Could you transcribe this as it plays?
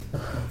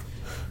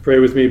Pray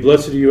with me.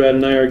 Blessed are you,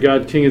 Adonai, our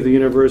God, King of the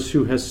universe,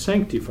 who has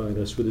sanctified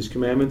us with his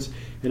commandments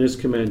and has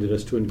commanded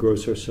us to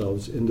engross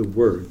ourselves in the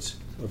words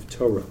of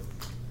Torah.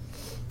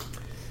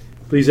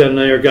 Please,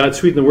 Adonai, our God,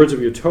 sweeten the words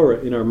of your Torah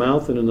in our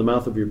mouth and in the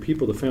mouth of your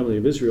people, the family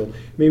of Israel.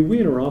 May we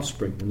and our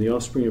offspring and the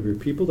offspring of your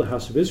people, the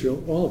house of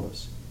Israel, all of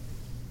us,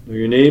 know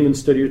your name and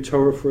study your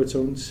Torah for its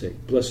own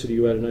sake. Blessed are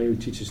you, Adonai, who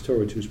teaches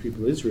Torah to his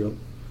people Israel.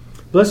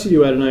 Blessed are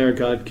you, Adonai, our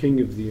God, King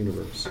of the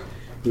universe,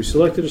 who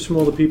selected us from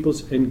all the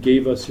peoples and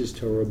gave us his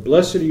Torah.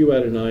 Blessed are you,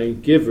 Adonai,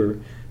 giver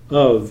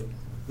of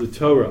the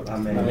Torah.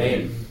 Amen.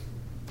 Amen.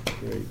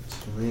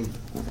 Great.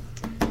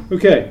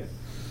 Okay.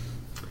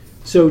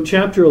 So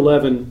chapter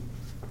 11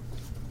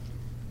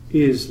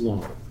 is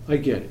long. I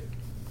get it.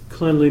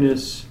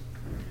 Cleanliness.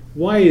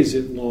 Why is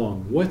it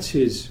long? What's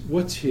his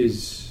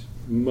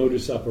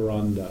modus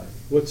operandi?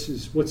 What's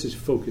his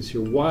focus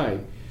here? Why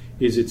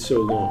is it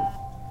so long?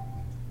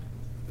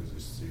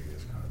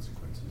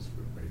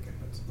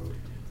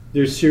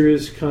 There's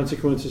serious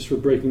consequences for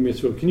breaking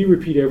mitzvot. Can you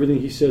repeat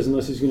everything he says,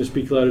 unless he's going to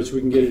speak louder so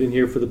we can get it in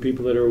here for the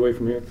people that are away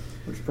from here?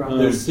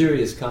 There's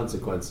serious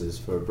consequences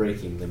for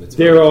breaking the mitzvot.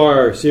 There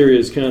are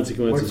serious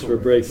consequences for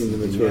breaking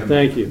the mitzvot. Yeah.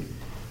 Thank you.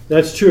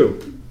 That's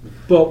true.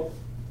 But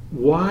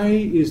why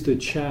is the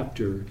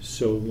chapter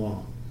so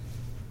long?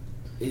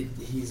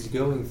 He's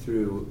going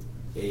through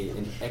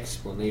an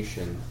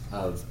explanation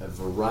of a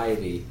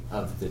variety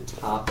of the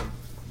top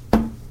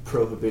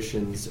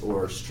prohibitions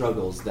or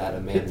struggles that a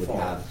man would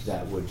have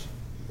that would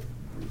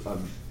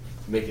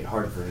make it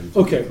hard for him to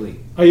Okay, complete.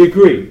 I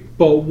agree.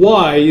 But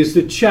why is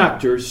the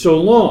chapter so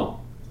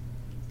long?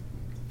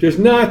 There's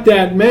not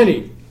that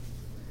many.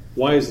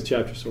 Why is the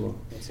chapter so long?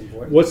 That's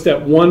important. What's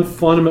that one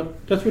fundamental...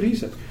 That's what he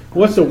said.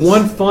 What's the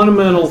one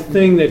fundamental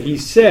thing that he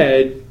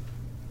said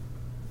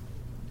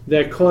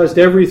that caused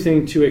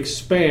everything to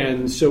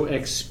expand so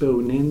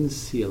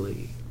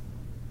exponentially?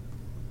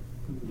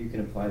 You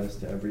can apply this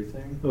to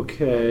everything.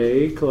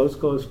 Okay, close.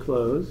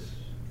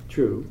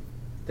 True.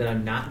 That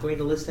I'm not going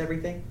to list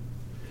everything?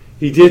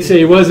 He did say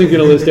he wasn't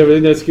going to list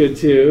everything. That's good,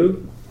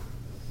 too.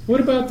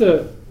 What about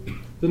the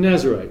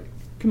Nazarite?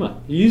 Come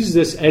on. He uses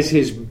this as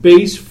his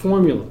base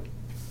formula.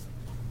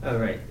 Oh,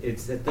 right.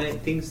 It's that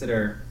things that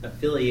are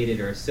affiliated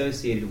or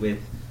associated with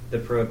the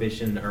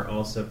prohibition are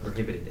also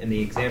prohibited. And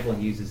the example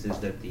he uses is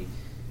that the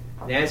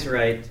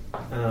Nazarite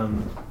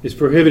It's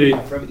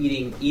prohibited. from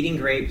eating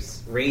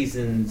grapes,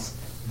 raisins,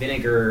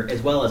 vinegar,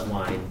 as well as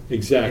wine.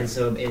 Exactly. And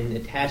so in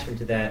attachment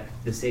to that,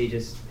 the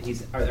sages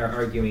are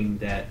arguing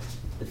that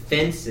the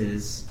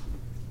fences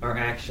are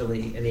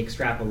actually, and the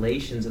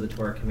extrapolations of the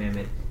Torah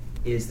commandment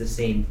is the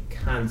same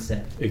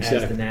concept as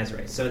Exactly. the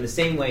Nazarite. So in the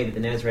same way that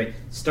the Nazarite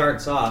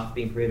starts off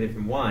being prohibited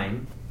from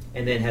wine,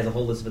 and then has a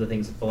whole list of other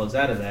things that follows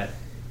out of that,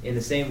 in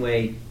the same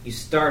way, you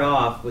start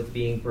off with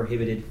being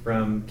prohibited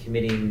from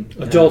committing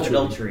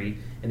adultery,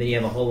 and then you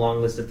have a whole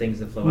long list of things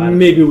that flow out of it.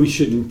 Maybe we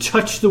shouldn't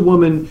touch the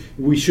woman.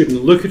 We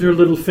shouldn't look at her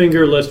little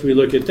finger lest we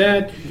look at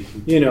that,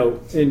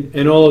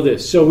 and all of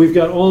this. So we've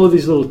got all of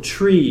these little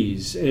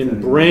trees and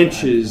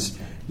branches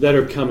that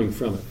are coming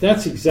from it.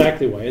 That's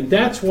exactly why. And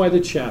that's why the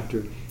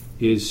chapter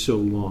is so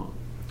long.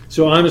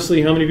 So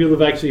honestly, how many people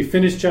have actually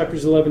finished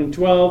chapters 11 and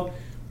 12?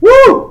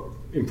 Woo!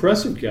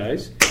 Impressive,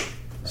 guys.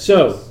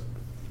 So,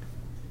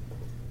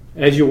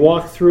 as you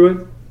walk through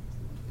it,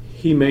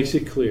 he makes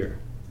it clear.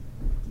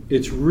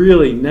 It's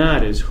really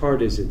not as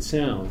hard as it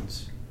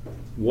sounds.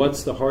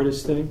 What's the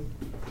hardest thing?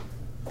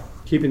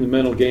 Keeping the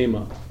mental game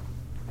up.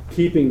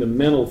 Keeping the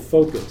mental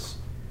focus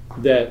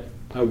that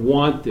I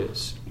want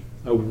this.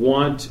 I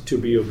want to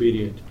be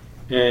obedient.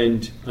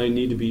 And I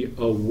need to be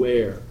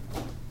aware.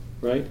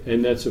 Right?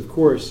 And that's, of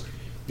course,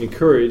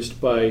 encouraged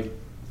by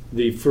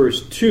the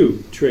first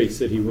two traits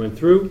that he went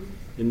through.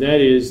 And that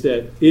is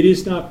that it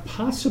is not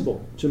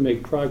possible to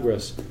make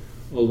progress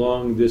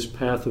along this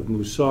path of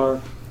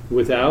Musar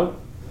without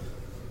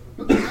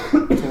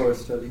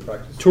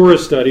Torah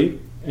study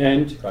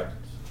and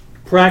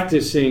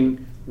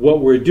practicing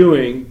what we're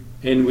doing,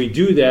 and we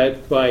do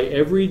that by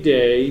every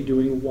day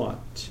doing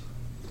what?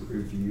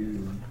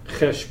 Review.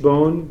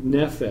 Cheshbon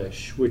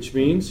nefesh, which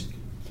means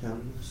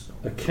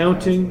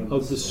accounting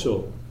of the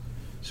soul.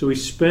 So we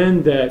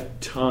spend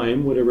that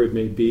time, whatever it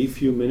may be, a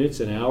few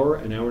minutes, an hour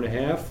and a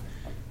half,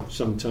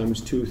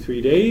 sometimes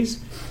 2-3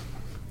 days,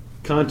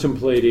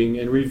 contemplating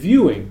and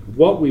reviewing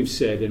what we've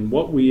said and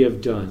what we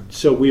have done.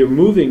 So we are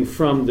moving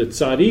from the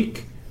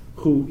tzaddik,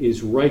 who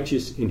is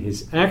righteous in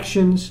his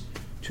actions,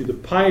 to the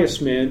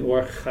pious man,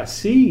 or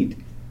chassid,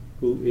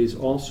 who is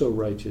also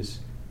righteous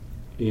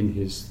in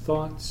his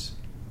thoughts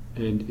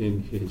and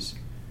in his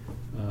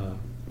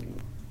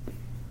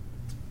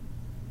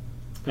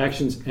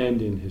actions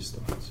and in his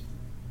thoughts.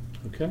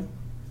 Okay?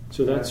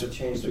 So that's to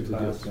change the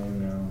class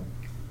name now.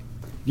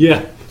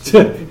 Yeah.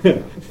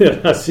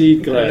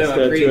 Hasid class, I know, I'm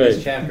that's reading this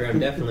right. chapter. I'm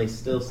definitely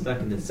still stuck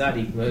in the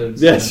tzaddik mode.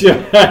 That's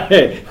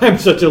right. I'm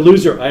such a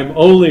loser. I'm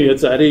only a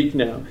tzaddik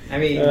now. I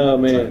mean, Oh,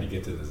 Trying to man.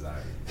 get to the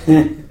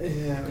Zion.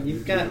 yeah,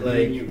 you've got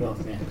like, You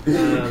both, man.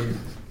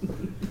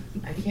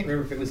 I can't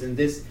remember if it was in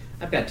this.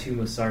 I've got two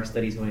Musar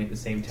studies going at the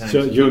same time.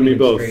 So you and me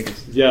keeping them both.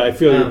 straight. Yeah, I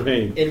feel your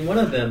pain. In one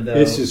of them, though,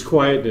 This is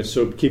quietness,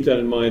 so keep that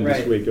in mind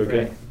this week,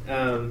 okay?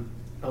 Right.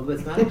 Although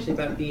it's not actually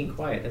about being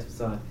quiet. That's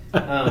what's odd.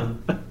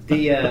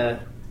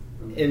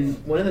 In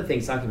one of the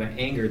things talking about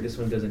anger, this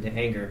one goes into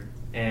anger,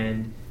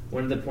 and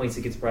one of the points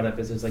that gets brought up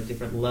is there's like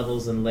different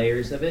levels and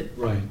layers of it.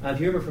 Right. If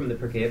you remember from the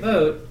Pirkei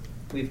Avot,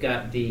 we've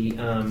got the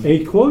And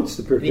he quotes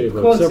the and he Pirkei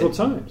Avot quotes several it,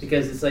 times.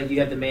 because it's like you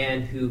have the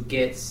man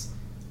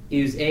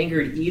who's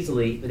angered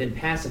easily but then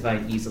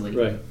pacified easily.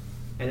 Right.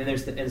 And then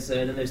there's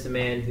the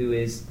man who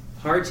is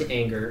hard to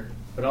anger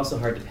but also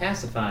hard to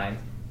pacify.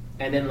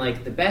 And then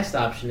like the best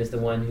option is the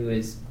one who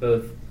is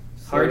both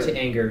hard to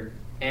anger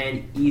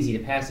and easy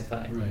to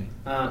pacify. Right.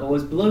 What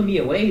was blew me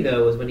away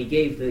though was when he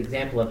gave the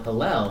example of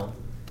Hillel,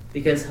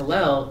 because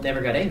Hillel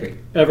never got angry.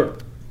 Ever.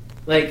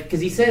 Like, because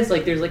he says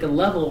like there's like a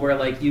level where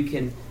like you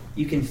can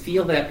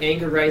feel that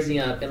anger rising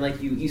up and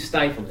like you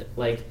stifle it,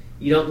 like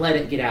you don't let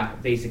it get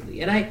out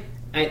basically. And I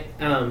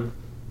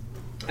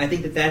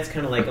think that's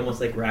kind of like almost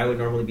like where I would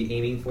normally be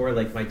aiming for.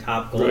 Like my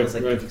top goal is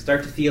like if you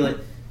start to feel it,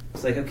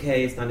 it's like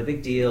okay, it's not a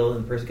big deal,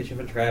 and the person gets you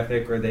in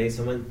traffic or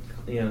someone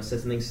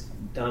says something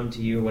dumb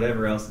to you or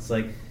whatever else. It's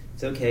like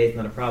it's okay, it's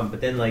not a problem.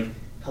 But then like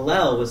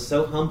Hillel was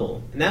so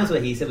humble, and that was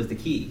what he said was the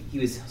key. He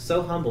was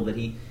so humble that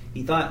he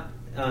thought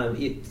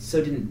it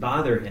so didn't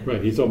bother him.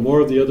 Right. He thought more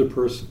of the other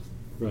person.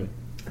 Right.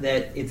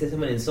 That if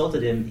someone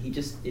insulted him, it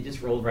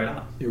just rolled right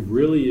off. It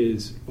really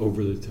is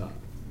over the top.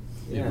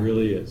 Yeah. It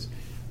really is.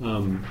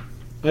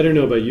 I don't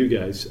know about you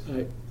guys.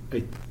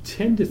 I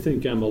tend to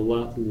think I'm a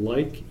lot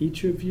like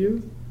each of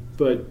you,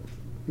 but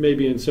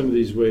maybe in some of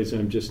these ways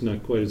I'm just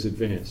not quite as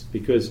advanced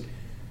because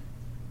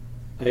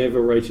I have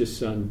a righteous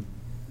son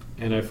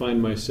and I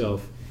find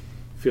myself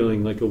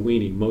feeling like a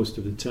weenie most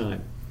of the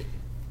time.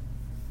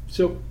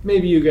 So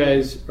maybe you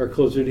guys are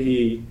closer to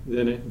he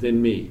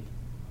than me.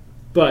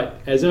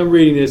 But as I'm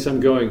reading this, I'm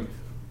going,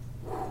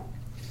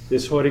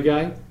 this haughty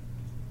guy,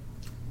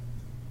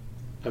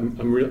 I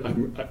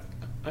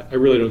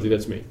really don't think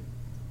that's me.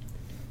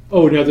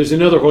 Oh, now there's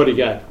another haughty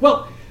guy.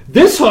 Well,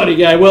 this haughty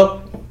guy,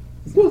 no,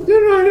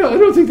 I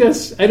don't think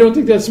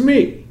that's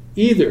me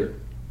either.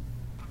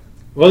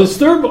 Well, there's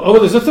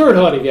a third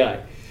haughty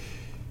guy.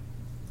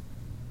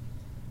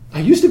 I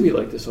used to be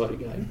like this haughty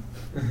guy.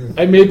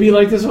 I may be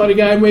like this haughty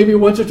guy maybe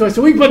once or twice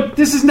a week, but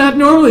this is not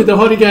normally the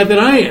haughty guy that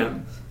I am.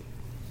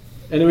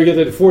 And then we get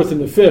to the fourth and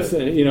the fifth,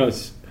 and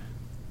it's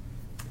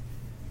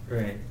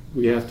right.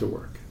 We have to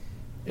work.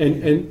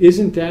 And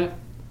isn't that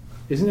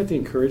the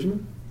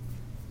encouragement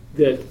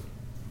that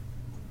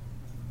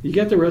you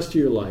got the rest of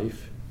your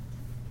life,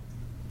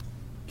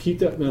 keep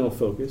that mental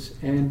focus,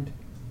 and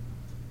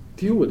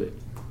deal with it.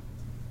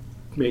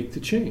 Make the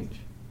change.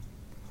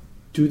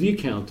 Do the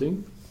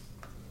accounting,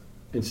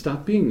 and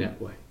stop being that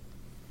way.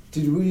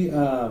 Did we,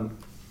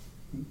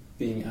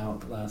 being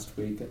out last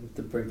week at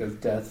the brink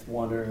of death,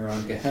 wandering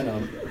around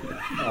Gehenna,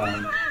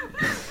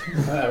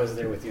 I was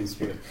there with you in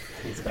spirit.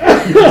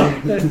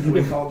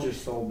 We called your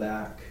soul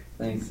back.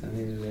 thanks, I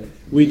needed it.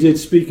 We did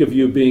speak of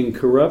you being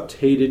corrupt,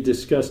 hated,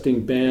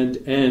 disgusting, banned,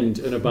 and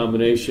an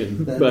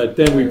abomination, but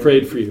then we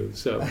prayed for you.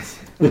 So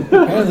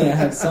Apparently I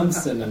had some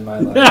sin in my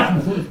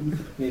life.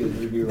 Needed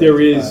to be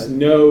there is rectified.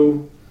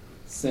 no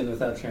Sin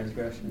without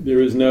transgression.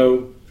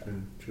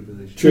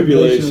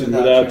 tribulation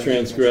without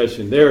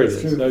transgression. There it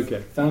It's is. true.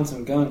 Okay. Found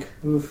some gunk.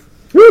 Oof.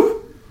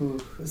 Whew.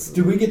 Oof.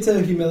 Do we get to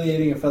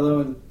humiliating a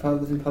fellow in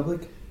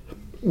public?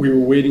 We were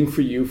waiting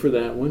for you for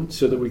that one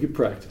so that we could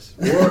practice.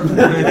 Or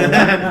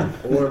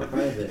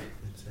private.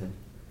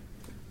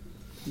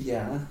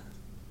 Yeah.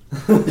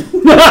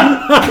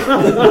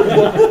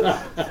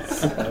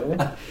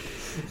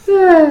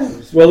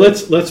 Well,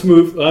 let's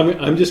move.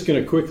 I'm just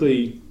going to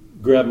quickly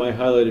grab my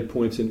highlighted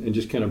points and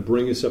just kind of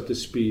bring us up to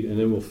speed, and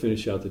then we'll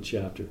finish out the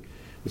chapter.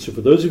 And so, for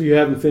those of you who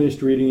haven't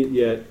finished reading it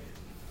yet,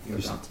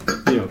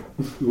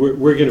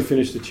 we're going to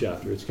finish the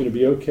chapter. It's going to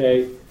be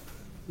okay.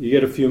 You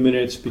get a few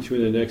minutes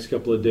between the next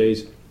couple of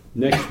days.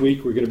 Next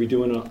week, we're going to be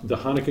doing the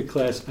Hanukkah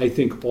class. I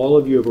think all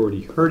of you have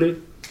already heard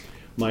it.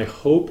 My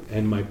hope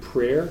and my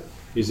prayer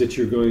is that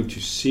you're going to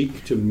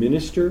seek to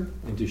minister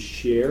and to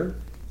share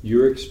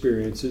your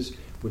experiences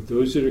with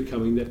those that are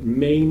coming that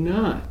may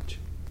not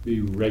be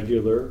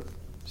regular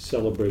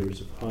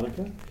celebrators of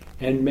Hanukkah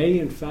and may,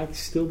 in fact,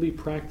 still be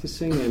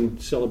practicing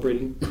and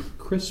celebrating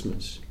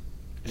Christmas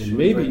and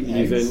maybe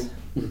even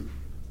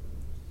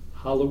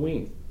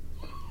Halloween.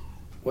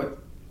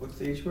 What's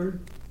the H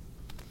word?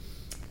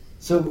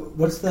 So,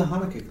 what's the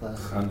Hanukkah class?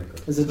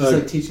 Hanukkah. Is it just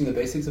like teaching the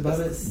basics about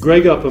it?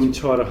 Greg Upham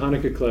taught a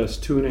Hanukkah class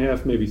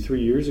 2.5, maybe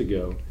 3 years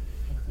ago,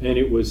 and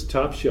it was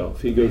top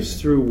shelf. He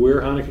goes through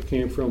where Hanukkah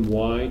came from,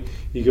 why.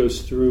 He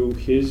goes through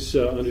his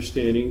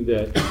understanding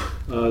that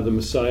the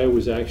Messiah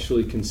was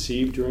actually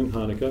conceived during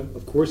Hanukkah,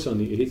 of course on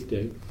the 8th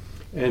day,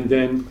 and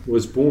then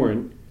was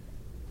born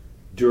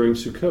during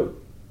Sukkot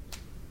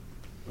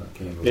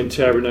and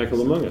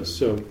tabernacle among us.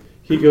 So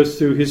he goes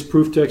through his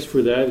proof text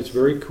for that. It's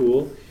very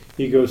cool.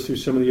 He goes through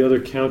some of the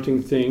other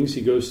counting things. He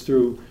goes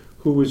through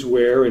who was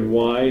where and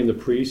why, and the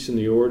priests and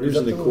the orders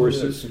and the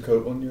courses.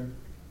 Sukkot one year?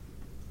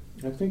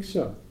 I think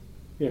so.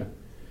 Yeah.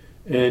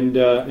 And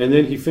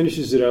then he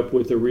finishes it up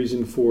with a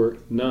reason for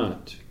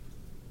not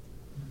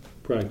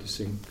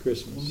practicing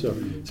Christmas. So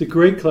it's a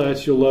great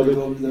class. You'll love it.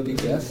 There'll be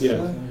guests.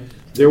 Yeah.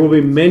 There will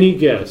be many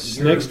guests.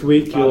 Next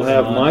week you'll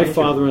have my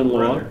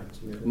father-in-law,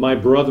 my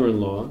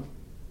brother-in-law.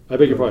 I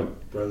beg your pardon.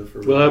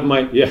 We'll have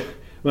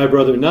my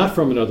brother, not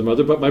from another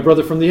mother, but my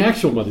brother from the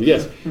actual mother,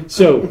 yes.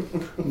 So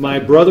my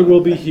brother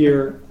will be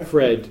here,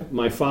 Fred,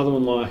 my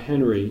father-in-law,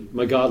 Henry,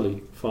 my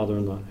godly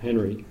father-in-law,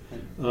 Henry,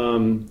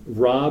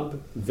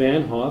 Rob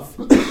Van Hoff,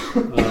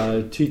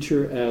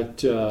 teacher at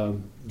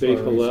Beit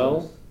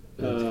Hillel,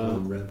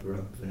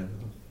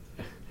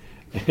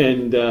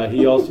 and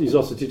he's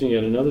also teaching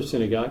at another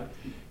synagogue.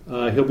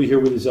 He'll be here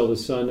with his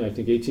eldest son, I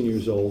think 18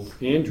 years old,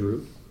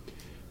 Andrew.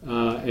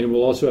 And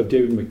we'll also have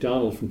David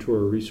McDonald from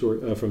Torah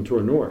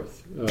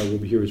North will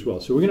be here as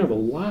well. So we're going to have a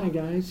lot of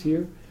guys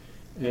here,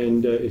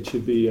 and it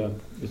should be a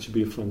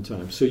fun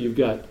time. So you've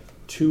got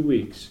 2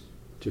 weeks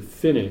to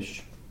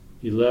finish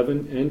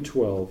 11 and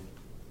 12,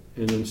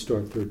 and then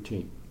start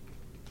 13.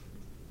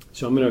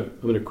 So I'm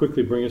going to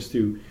quickly bring us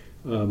through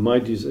a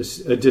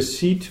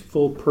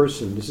deceitful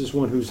person. This is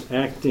one who's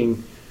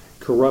acting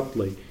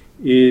corruptly.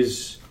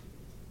 Is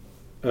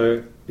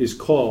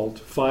called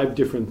 5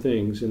 different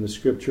things in the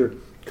Scripture: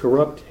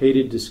 corrupt,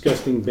 hated,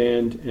 disgusting,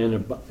 banned, and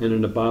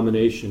an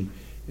abomination.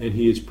 And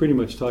he is pretty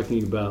much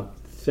talking about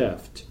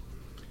theft.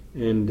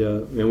 And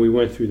we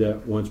went through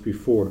that once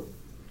before.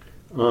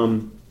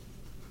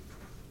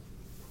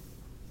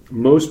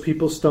 Most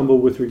people stumble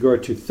with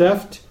regard to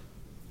theft,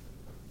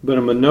 but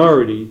a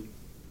minority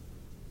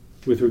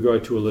with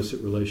regard to illicit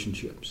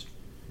relationships.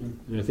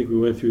 And I think we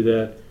went through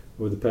that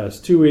over the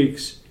past 2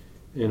 weeks,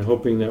 and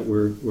hoping that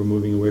we're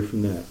moving away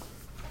from that.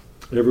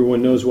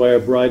 Everyone knows why a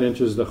bride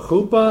enters the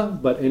chuppah,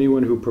 but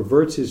anyone who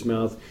perverts his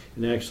mouth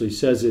and actually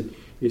says it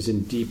is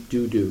in deep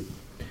doo-doo.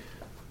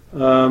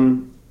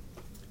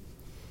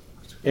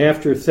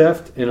 After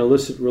theft and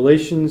illicit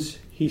relations,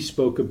 he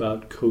spoke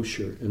about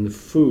kosher and the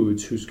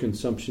foods whose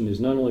consumption is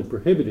not only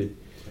prohibited,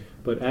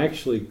 but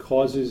actually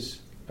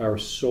causes our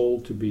soul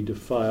to be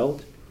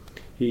defiled.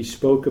 He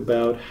spoke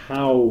about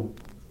how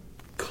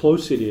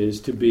close it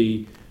is to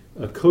be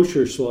a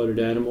kosher slaughtered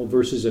animal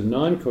versus a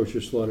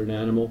non-kosher slaughtered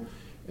animal.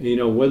 You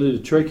know, whether the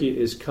trachea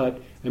is cut,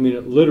 I mean,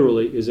 it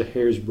literally is a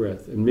hair's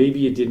breadth. And maybe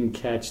you didn't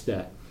catch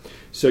that.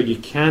 So you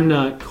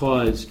cannot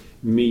cause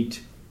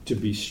meat to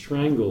be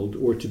strangled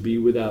or to be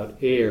without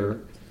air.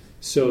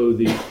 So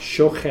the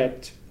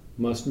shochet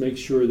must make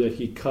sure that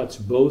he cuts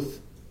both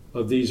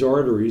of these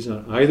arteries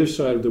on either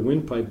side of the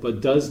windpipe, but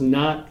does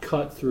not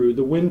cut through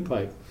the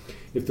windpipe.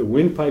 If the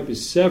windpipe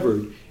is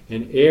severed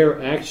and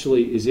air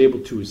actually is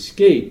able to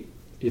escape,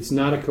 it's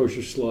not a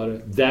kosher slaughter.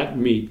 That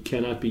meat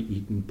cannot be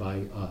eaten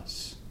by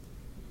us.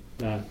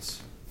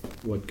 That's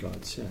what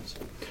God says.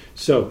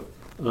 So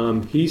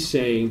he's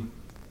saying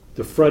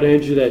the front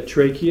edge of that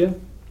trachea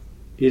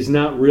is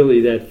not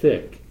really that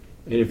thick.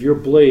 And if your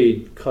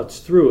blade cuts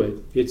through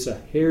it, it's a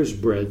hair's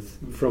breadth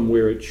from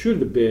where it should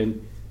have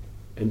been.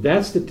 And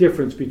that's the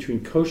difference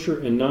between kosher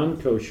and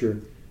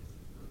non-kosher.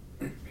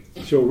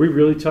 So are we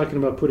really talking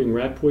about putting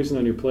rat poison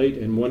on your plate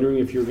and wondering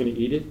if you're going to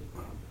eat it?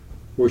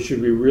 Or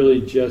should we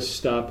really just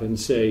stop and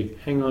say,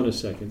 hang on a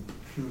second,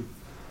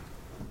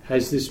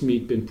 has this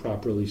meat been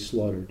properly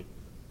slaughtered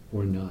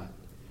or not?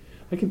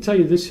 I can tell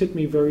you this hit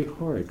me very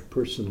hard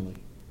personally.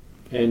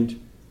 And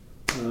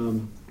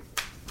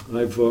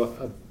I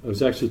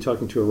was actually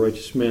talking to a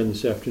righteous man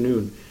this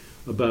afternoon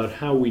about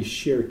how we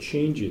share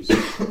changes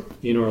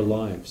in our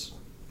lives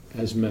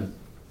as men.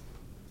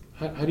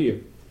 How do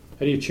you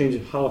change the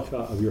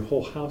halakha of your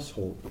whole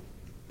household?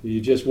 Do you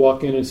just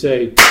walk in and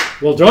say,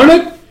 well, darn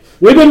it,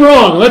 we've been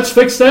wrong, let's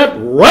fix that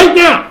right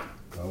now?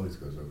 Always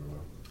goes over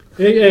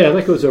well. Yeah,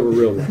 that goes over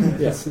real well.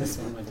 Yeah. That's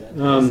what my dad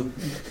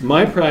does.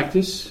 My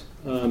practice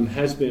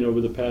has been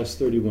over the past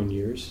 31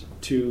 years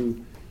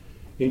to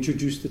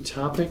introduce the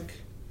topic,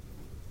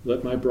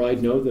 let my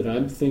bride know that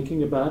I'm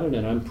thinking about it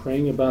and I'm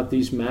praying about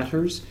these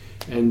matters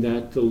and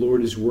that the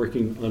Lord is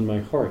working on my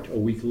heart. A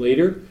week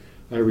later,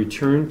 I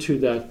return to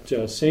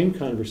that same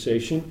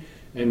conversation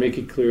and make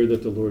it clear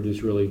that the Lord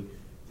is really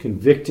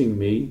convicting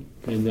me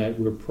and that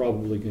we're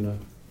probably going to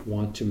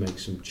want to make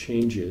some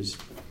changes.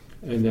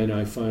 And then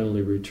I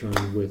finally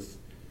return with,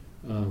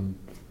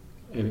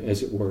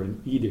 as it were,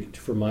 an edict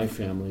for my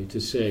family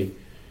to say,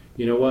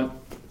 you know what?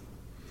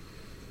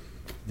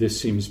 This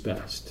seems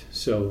best.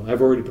 So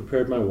I've already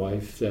prepared my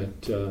wife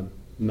that,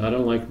 not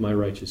unlike my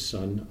righteous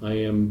son, I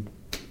am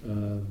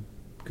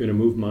going to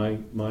move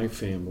my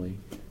family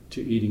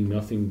to eating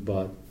nothing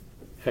but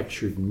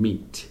hechshered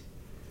meat.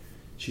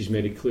 She's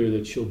made it clear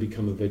that she'll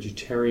become a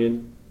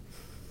vegetarian,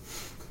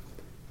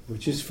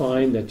 which is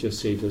fine. That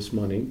just saves us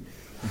money.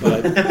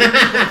 But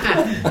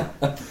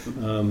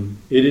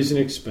it is an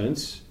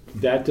expense.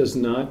 That does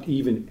not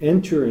even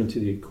enter into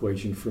the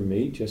equation for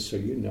me, just so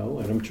you know.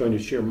 And I'm trying to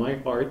share my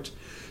heart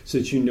so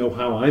that you know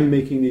how I'm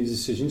making these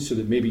decisions, so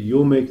that maybe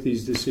you'll make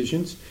these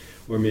decisions,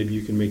 or maybe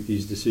you can make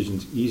these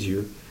decisions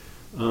easier.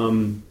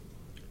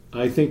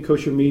 I think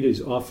kosher meat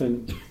is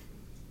often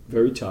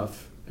very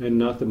tough, and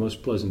not the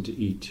most pleasant to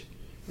eat.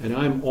 And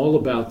I'm all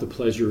about the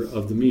pleasure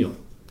of the meal.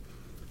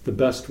 The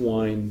best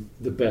wine,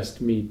 the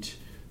best meat,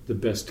 the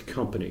best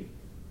company.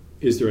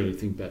 Is there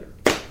anything better?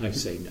 I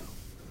say no.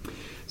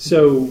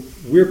 So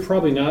we're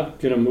probably not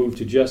going to move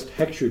to just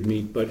hextured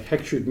meat, but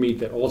hextured meat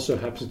that also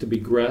happens to be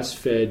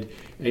grass-fed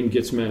and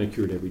gets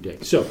manicured every day.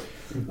 So,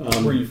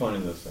 where are you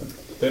finding this then?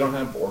 They don't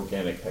have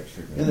organic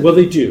hextured meat. well,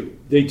 they do,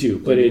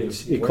 but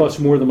it costs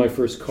more than my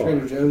first car.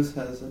 Trader Joe's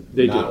has it.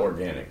 They Not do.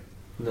 organic.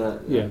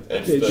 Not, Yeah,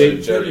 It's they, the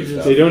they, dirty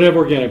stuff. they don't have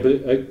organic,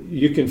 but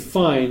you can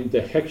find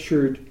the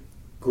hextured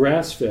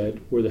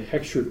grass-fed or the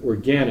hextured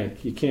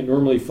organic. You can't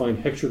normally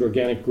find hextured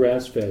organic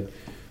grass-fed,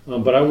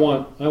 but I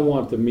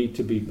want the meat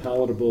to be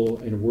palatable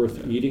and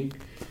worth eating.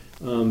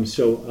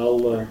 So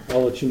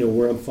I'll let you know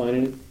where I'm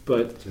finding it.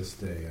 But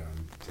Just a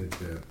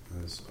tidbit.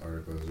 This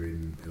article I was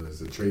reading, it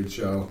was a trade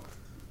show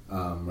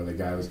where the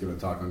guy was going to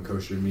talk on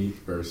kosher meat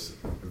versus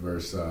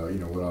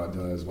what all it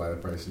does, why the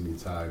price of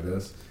meat's high,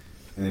 this,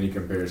 and then he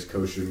compares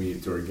kosher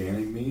meat to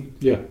organic meat,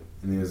 yeah,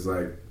 and he was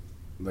like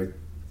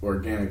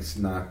organic's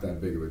not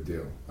that big of a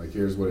deal. Like,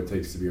 here's what it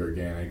takes to be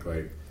organic.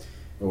 Like,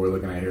 what we're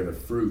looking at here, the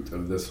fruit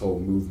of this whole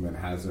movement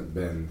hasn't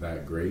been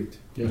that great.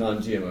 yeah,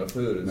 Non-GMO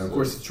food is Now, of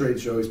course, the trade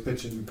show is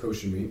pitching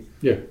kosher meat.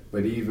 yeah,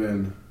 But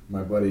even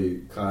my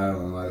buddy Kyle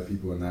and a lot of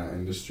people in that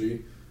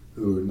industry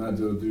who not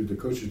do the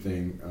kosher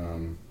thing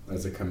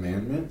as a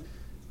commandment,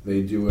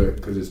 they do it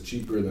because it's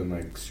cheaper than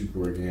like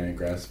super organic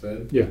grass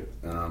fed. yeah,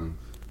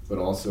 But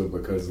also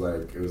because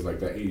like it was like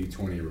that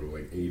 80-20 rule,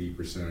 like 80%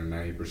 or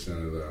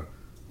 90% of the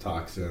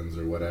toxins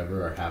or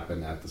whatever are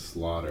happen at the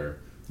slaughter.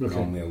 And Okay.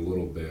 only a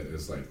little bit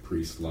is like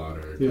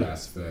pre-slaughter, Yeah.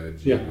 grass fed,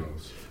 GMOs.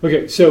 Yeah.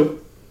 Okay, so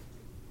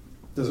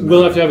Doesn't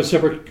we'll matter. have to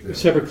have a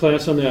separate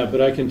class on that,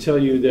 but I can tell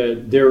you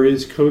that there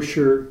is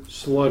kosher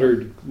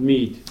slaughtered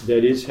meat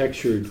that is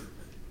hextured.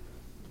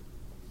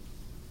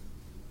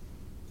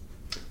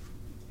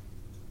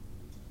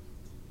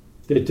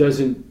 That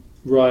doesn't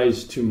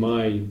rise to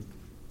my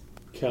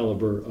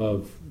caliber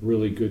of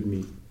really good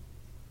meat.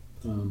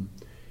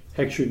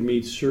 Hextured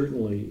meat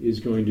certainly is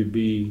going to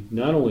be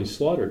not only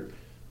slaughtered,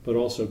 but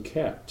also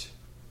kept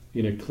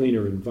in a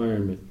cleaner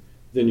environment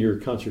than your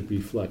concert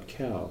beef flat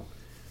cow.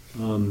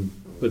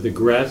 But the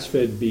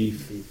grass-fed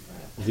beef,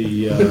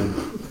 the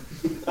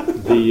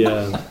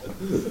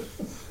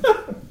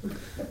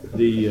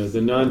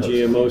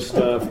non-GMO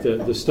stuff,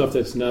 the stuff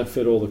that's not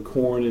fed all the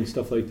corn and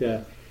stuff like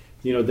that,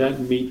 that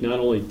meat not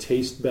only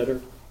tastes better,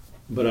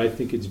 but I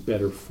think it's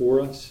better for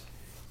us.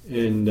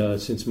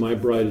 And since my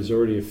bride is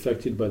already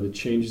affected by the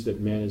changes that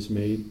man has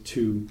made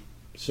to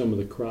some of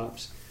the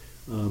crops,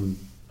 I'm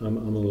a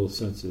little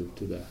sensitive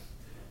to that.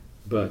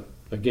 But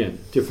again,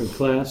 different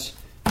class,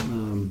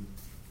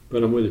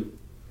 but I'm with it.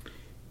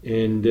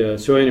 And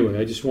so anyway,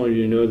 I just wanted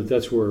you to know that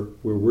that's where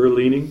we're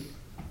leaning.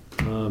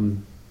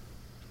 And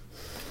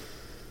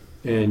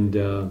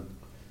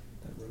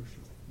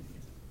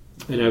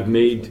I've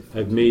made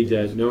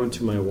that known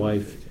to my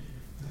wife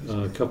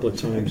a couple of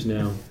times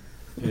now.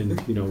 And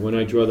when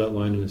I draw that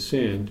line in the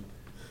sand,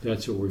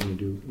 that's what we're going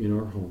to do in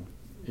our home.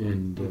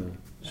 And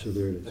so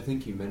there it I is.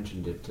 think you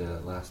mentioned it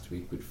last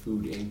week with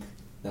Food Inc.,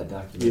 that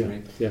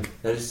documentary. Yeah.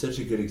 That is such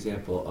a good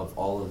example of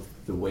all of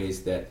the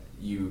ways that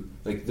you,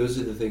 like, those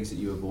are the things that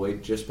you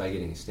avoid just by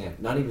getting a stamp.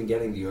 Not even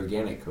getting the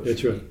organic kosher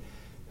That's right.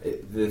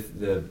 meat.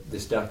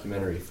 This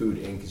documentary, Food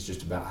Inc., is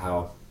just about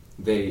how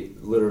they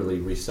literally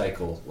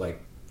recycle,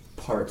 like,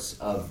 parts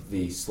of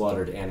the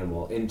slaughtered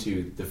animal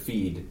into the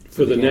feed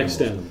For the animals.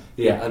 next animal.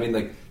 Yeah, I mean,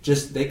 like,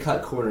 just they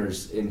cut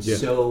corners in Yeah.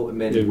 so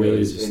many It really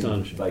ways is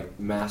astonishing. in like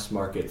mass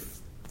market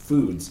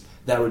foods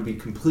that would be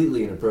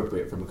completely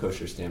inappropriate from a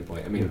kosher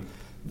standpoint. I mean,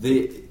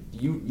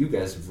 you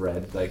guys have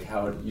read like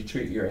how you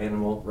treat your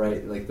animal,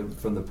 right? Like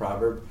from the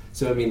proverb.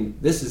 So I mean,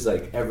 this is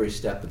like every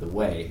step of the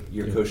way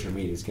your Yeah. kosher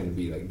meat is going to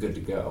be like good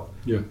to go.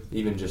 Yeah.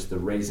 Even just the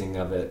raising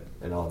of it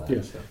and all that.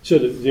 Yeah. stuff. So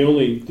the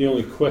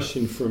only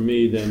question for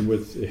me then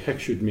with the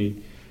hextured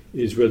meat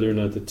is whether or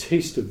not the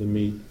taste of the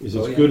meat is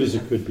as Oh, yeah, good as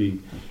yeah. it could be.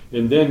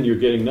 And then you're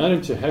getting not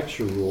into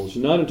hexture rules,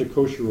 not into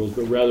kosher rules,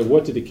 but rather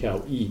what did the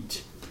cow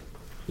eat?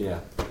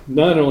 Yeah.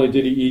 Not only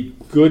did he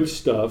eat good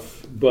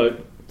stuff,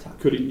 but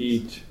could he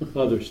eat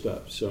other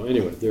stuff? So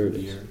anyway, there it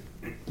is. Beer.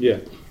 Yeah.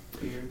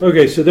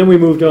 Okay, so then we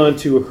moved on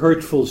to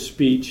hurtful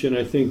speech, and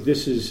I think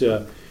this is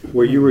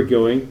where you were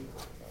going.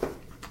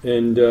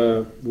 And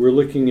we're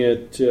looking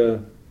at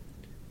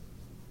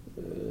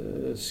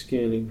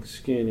scanning.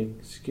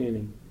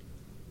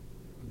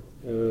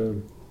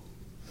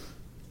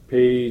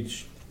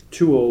 Page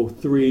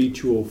 203,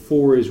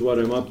 204 is what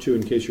I'm up to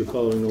in case you're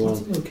following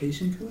What's along. the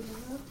location code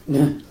on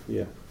that?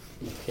 Yeah.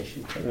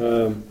 Location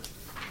code.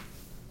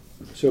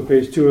 So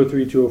page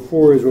 203,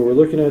 204 is what we're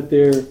looking at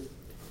there.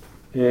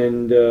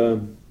 And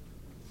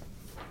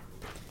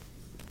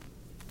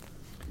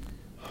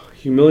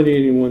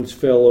humiliating one's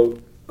fellow,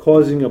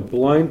 causing a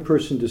blind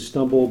person to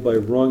stumble by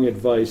wrong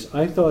advice.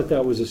 I thought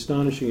that was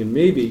astonishing, and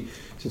maybe,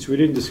 since we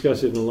didn't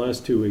discuss it in the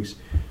last 2 weeks,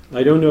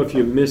 I don't know if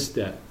you missed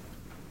that.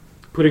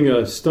 Putting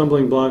a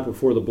stumbling block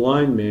before the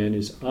blind man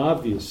is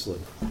obviously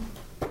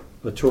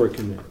a Torah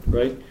command,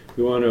 right?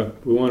 We want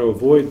to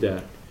avoid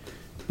that.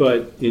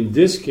 But in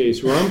this case,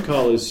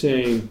 Ramchal is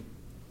saying,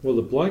 well,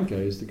 the blind guy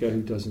is the guy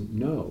who doesn't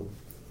know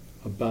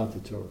about the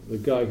Torah, the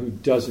guy who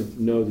doesn't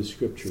know the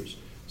scriptures.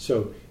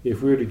 So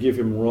if we were to give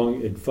him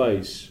wrong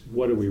advice,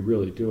 what are we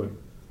really doing?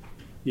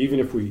 Even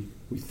if we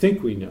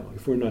think we know,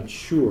 if we're not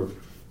sure,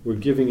 we're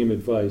giving him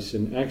advice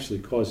and actually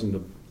causing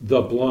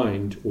the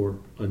blind or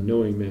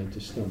unknowing man to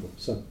stumble.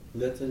 So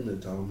that's in the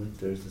Talmud.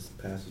 There's this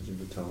passage in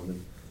the Talmud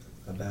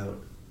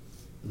about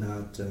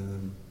not,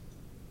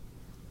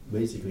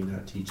 basically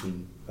not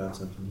teaching about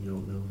something you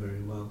don't know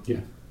very well.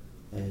 Yeah.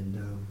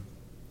 And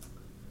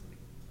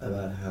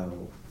about how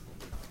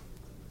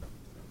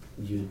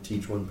you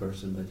teach one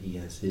person, but he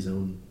has his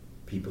own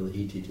people that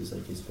he teaches,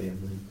 like his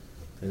family,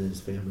 and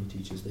his family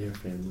teaches their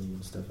family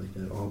and stuff like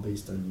that, all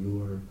based on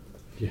your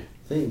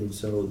thing. And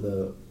so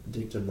the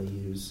dictum they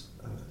use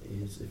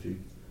is if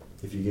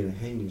you're going to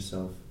hang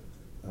yourself,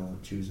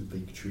 choose a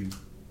big tree.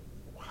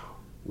 Wow.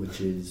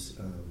 Which is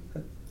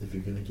if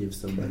you're going to give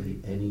somebody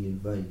any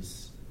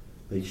advice,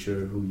 make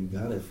sure who you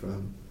got it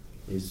from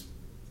is,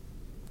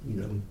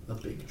 a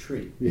big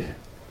tree. Yeah.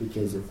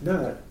 Because if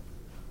not,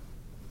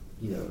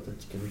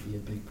 that's going to be a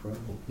big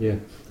problem. Yeah.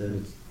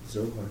 The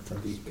Zohar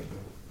talks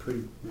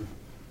pretty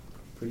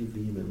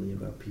vehemently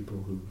about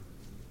people who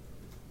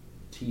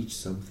teach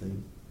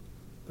something,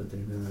 but they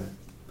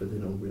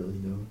don't really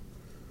know,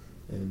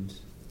 and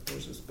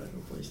there's a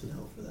special place in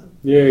hell for them.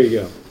 There you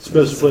go.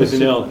 Special place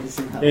in hell.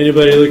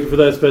 Anybody looking for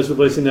that special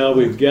place in hell?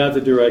 We've got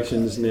the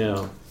directions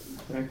now.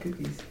 Our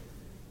cookies.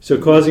 So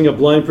causing a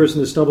blind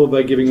person to stumble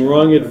by giving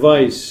wrong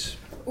advice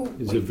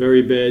is a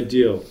very bad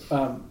deal.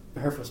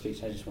 Hurtful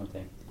speech, I just one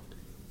thing.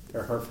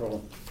 Or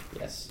hurtful,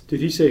 yes. Did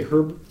he say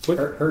herb? What?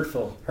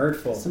 Hurtful.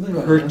 Something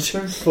about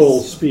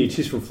Hurtful speech.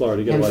 He's from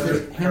Florida. You gotta watch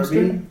it.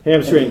 hamstring?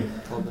 Hamstring.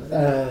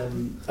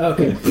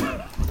 Okay.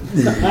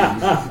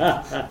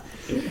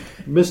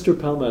 Mr.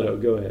 Palmetto,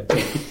 go ahead.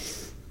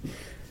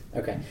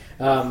 Okay.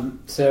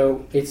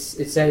 So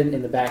it's said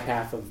in the back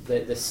half of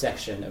this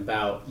section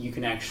about you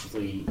can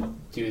actually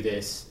do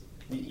this.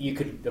 You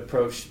could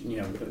approach,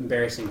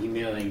 embarrassing,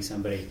 humiliating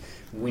somebody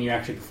when you're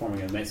actually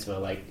performing a mitzvah,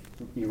 like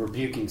you're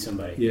rebuking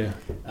somebody. Yeah.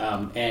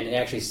 And it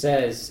actually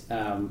says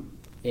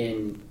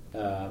in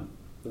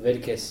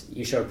Leviticus,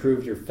 you shall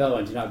reprove your fellow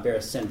and do not bear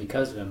a sin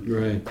because of him.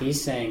 Right.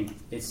 He's saying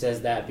it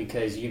says that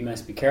because you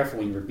must be careful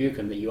when you rebuke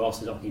him that you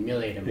also don't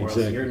humiliate him, or else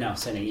you're now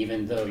sinning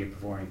even though you're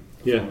performing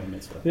a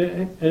mitzvah.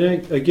 Yeah,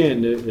 and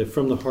again,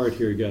 from the heart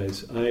here,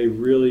 guys, I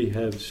really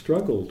have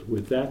struggled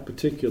with that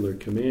particular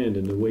command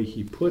and the way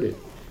he put it,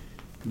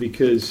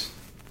 because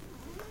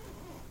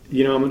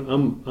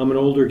I'm an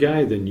older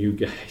guy than you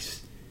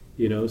guys,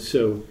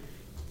 so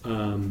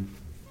wow,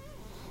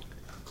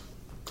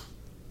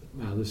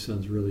 this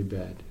sounds really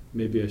bad.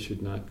 Maybe I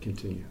should not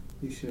continue.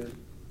 You should.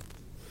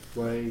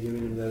 Why are you giving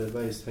him that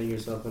advice? Hang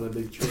yourself on a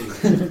big tree.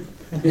 Did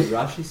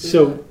Rashi say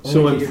So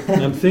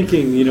that? I'm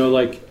thinking,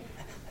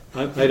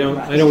 I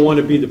don't want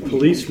to be the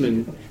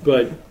policeman,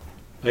 but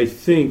I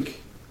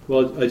think,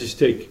 well, I'll just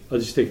take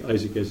Isaac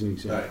as an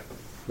example,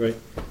 right?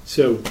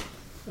 So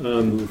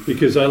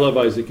because I love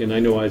Isaac and I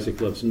know Isaac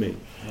loves me.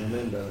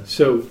 Amen.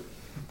 So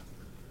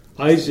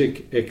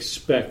Isaac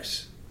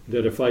expects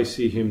that if I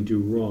see him do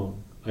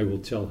wrong, I will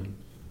tell him.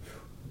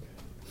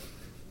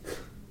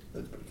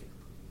 That's pretty good.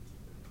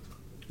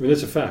 I mean,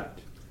 that's a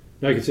fact.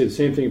 Now, I can say the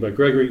same thing about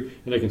Gregory,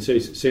 and I can say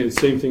the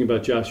same thing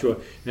about Joshua,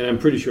 and I'm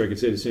pretty sure I could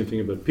say the same thing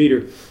about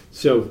Peter.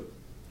 So,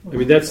 I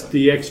mean, that's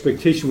the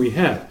expectation we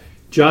have.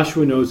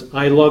 Joshua knows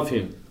I love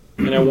him,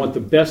 and I want the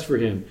best for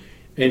him.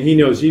 And he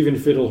knows even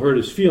if it'll hurt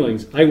his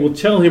feelings, I will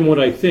tell him what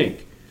I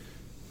think.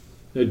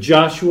 Now,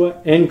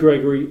 Joshua and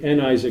Gregory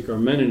and Isaac are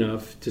men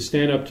enough to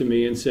stand up to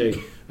me and say,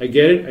 I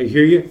get it, I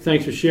hear you,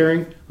 thanks for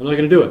sharing, I'm not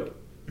going to do it.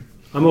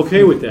 I'm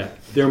okay with that.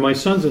 They're my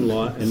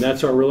sons-in-law, and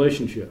that's our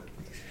relationship.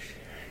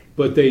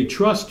 But they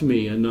trust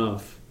me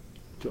enough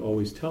to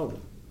always tell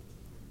them.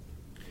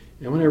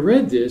 And when I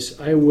read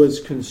this, I was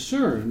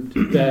concerned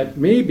that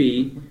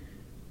maybe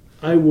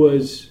I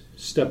was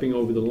stepping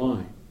over the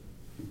line,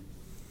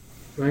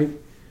 right?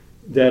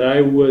 That I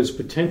was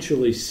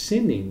potentially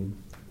sinning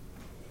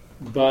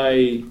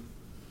by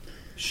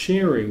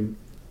sharing,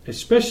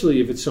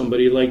 especially if it's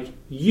somebody like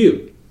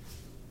you.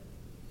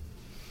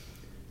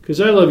 Because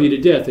I love you to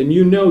death, and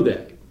you know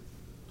that.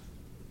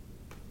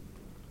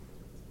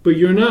 But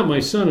you're not my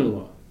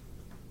son-in-law.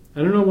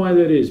 I don't know why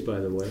that is, by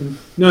the way.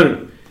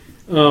 No.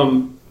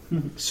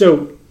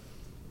 So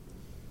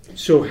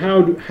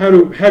how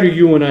do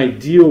you and I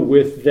deal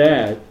with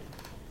that?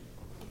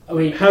 I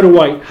mean, how do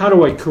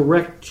I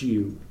correct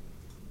you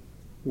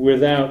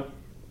without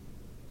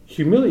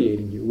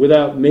humiliating you,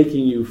 without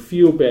making you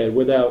feel bad,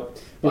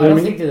 without? Well, I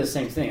don't think they're the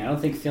same thing. I don't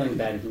think feeling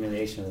bad and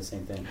humiliation are the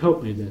same thing.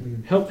 Help me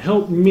then.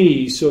 Help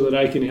me so that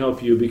I can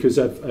help you, because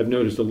I've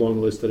noticed a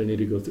long list that I need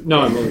to go through.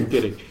 No, I'm only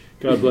kidding.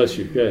 God bless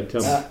you. Go ahead,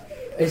 tell me.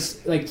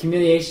 It's like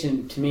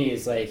humiliation to me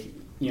is like,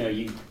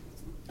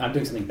 I'm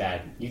doing something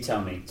bad. You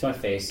tell me to my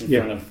face in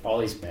Yeah. front of all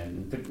these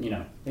men. But,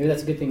 maybe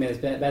that's a good thing, maybe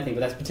that's a bad thing, but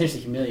that's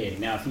potentially humiliating.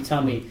 Now, if you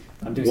tell me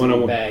I'm doing something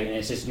One-on-one. bad and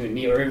it's just you and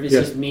me, or if it's Yeah.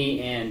 just me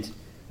and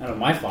I don't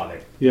know my father,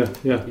 Yeah,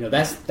 yeah.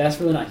 that's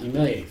really not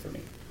humiliating for me.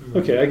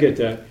 Okay, I get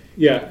that.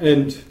 Yeah,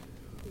 and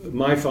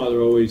my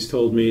father always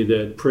told me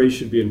that praise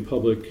should be in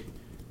public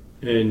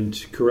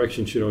and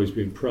correction should always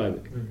be in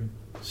private.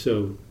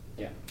 So,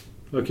 Yeah.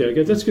 okay, I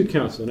get that's good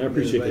counsel, and I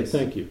appreciate that. advice.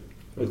 Thank you.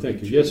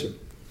 Thank you. Yes, sir.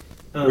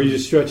 Um, Were you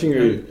just stretching, or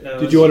no,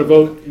 did you want to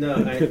vote? No,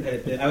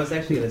 I was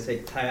actually going to say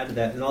tie on to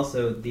that, and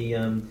also the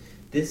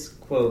this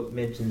quote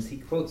mentions he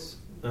quotes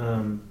I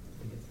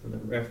guess from the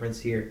reference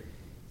here.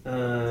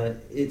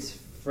 It's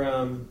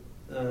from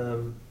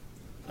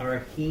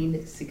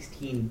Araheen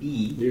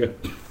 16b. Yeah.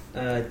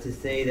 To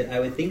say that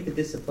I would think that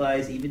this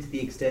applies even to the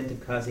extent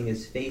of causing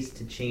his face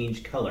to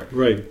change color.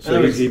 Right. In So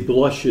other words, he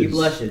blushes. He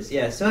blushes,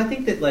 yeah. So I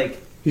think that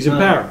He's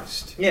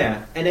embarrassed.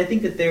 Yeah, and I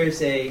think that there's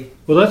a.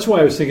 Well, that's why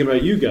I was thinking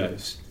about you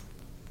guys.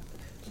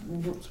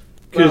 Well,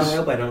 'Cause- I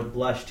hope I don't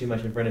blush too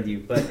much in front of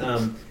you, but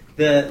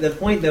the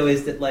point though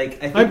is that I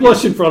think I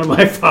blush in front of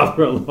my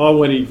father-in-law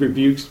when he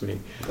rebukes me.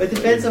 But it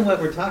depends on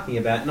what we're talking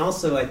about, and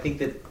also I think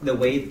that the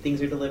way that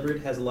things are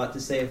delivered has a lot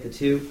to say of the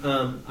two.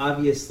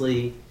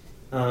 Obviously,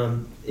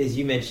 as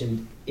you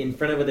mentioned, in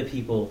front of other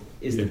people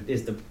is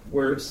the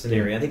worst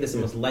scenario. I think that's the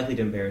most likely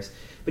to embarrass.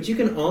 But you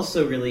can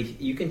also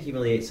you can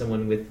humiliate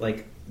someone with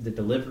the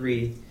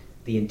delivery,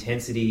 the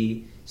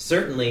intensity.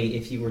 Certainly,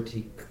 if you were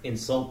to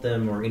insult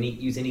them or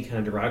use any kind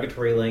of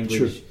derogatory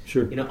language,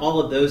 Sure. all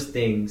of those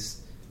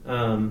things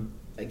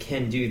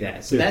can do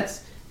that. So Yeah.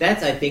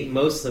 that's I think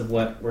most of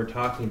what we're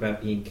talking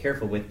about being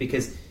careful with,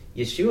 because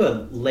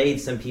Yeshua laid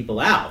some people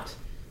out,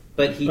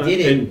 but he did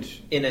it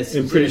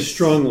and pretty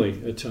strongly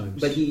at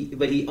times. But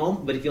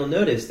if you'll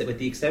notice that with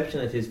the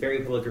exception of his very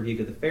public rebuke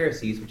of the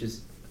Pharisees, which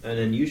is an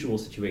unusual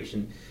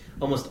situation,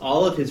 almost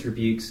all of his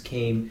rebukes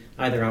came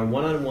either on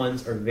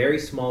one-on-ones or very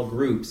small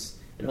groups,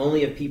 and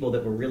only of people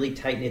that were really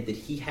tight-knit that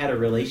he had a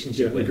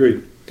relationship with.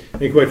 Agreed.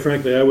 And quite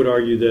frankly, I would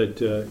argue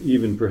that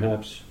even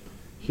perhaps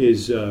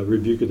his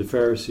rebuke of the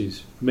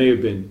Pharisees may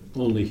have been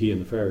only he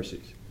and the Pharisees.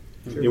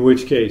 Sure. In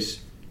which case,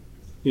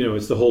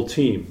 it's the whole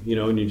team,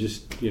 and you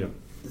just, The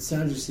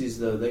Sadducees,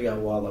 though, they got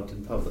walloped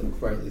in public,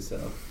 rightly so.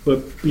 But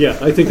yeah,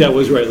 I think think that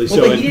was rightly Well,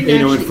 so. but he And,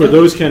 didn't and actually for go-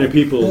 those kind of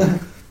people,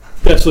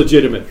 that's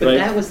legitimate, But right?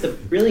 that was the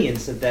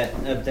brilliance of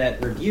that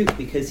rebuke,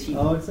 because he.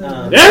 Oh,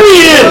 exactly. There he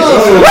is!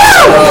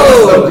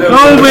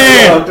 Oh,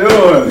 man!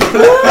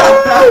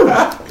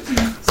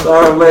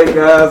 Sorry I'm late,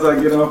 guys.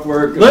 I get off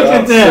work. Look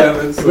at about that.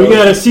 7, so- We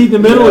got a seat in the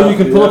middle, or you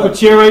can pull up Yeah. a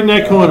chair right in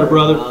that corner,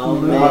 brother.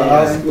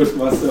 I squished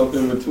myself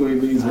in between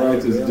these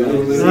righteous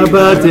gentlemen. How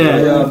about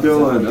that? How y'all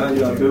doing? How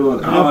y'all doing?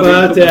 How I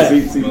about didn't put that?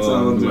 the seats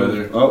on.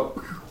 Oh,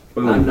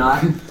 boom. I'm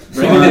not.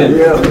 Bring it in.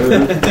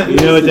 Yeah. You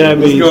know what that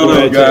What's means, going on,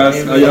 right?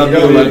 guys? How y'all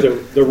doing?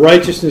 The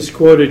righteousness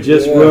quota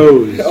just Yeah.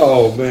 rose.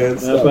 Oh, man.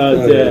 How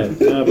about that?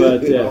 How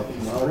about that?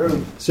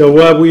 So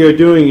what we are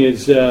doing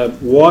is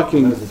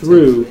walking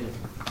through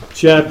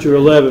chapter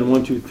 11,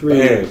 1, 2, 3,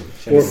 Man.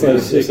 4,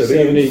 5, 6,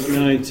 7, 8,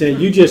 9, 10.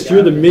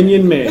 You're the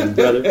minion man,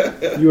 brother.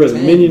 You are the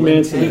minion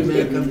man Ten tonight.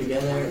 men come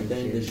together, and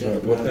then the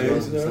shepherd What day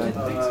is it now?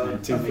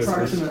 inside.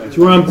 2:50.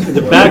 So we're on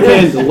the back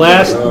end, the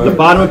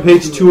bottom of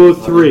page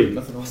 203.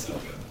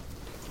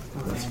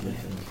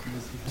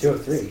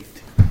 203.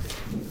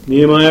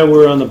 Nehemiah,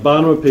 we're on the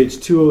bottom of page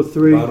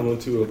 203. Bottom of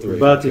 203.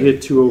 About to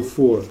hit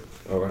 204.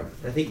 All right.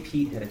 I think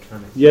Pete had a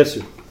comment. Yes,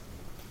 sir.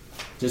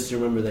 Just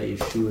remember that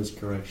Yeshua's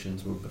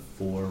corrections were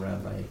before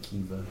Rabbi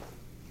Akiva.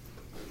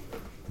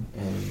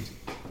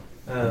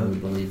 And we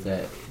believe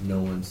that no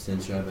one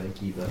since Rabbi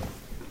Akiva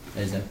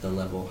is at the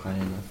level high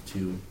enough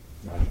to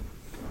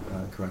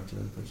correct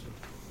another person.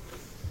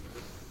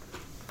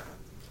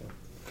 So,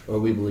 or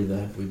we believe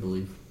that. We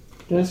believe.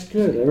 That's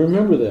good. I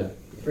remember that.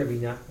 Rabbi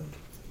Nachman?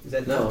 Is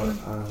that No,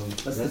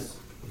 Nachman? that's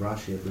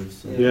Rashi, I believe.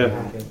 said.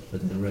 Yeah. Okay.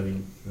 But then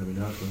Rabbi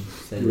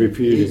Nachman said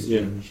Repeated it, his yeah.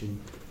 generation,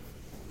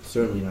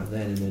 certainly not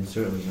then, and then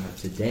certainly not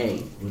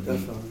today would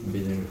be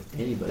there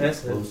anybody That's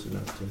close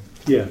enough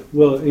to Yeah.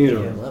 Well,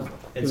 that level.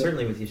 And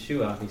certainly with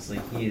Yeshua, obviously,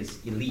 he is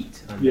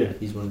elite on Yeah. that.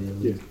 He's one of the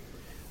elite.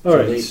 All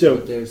right.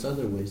 But there's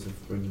other ways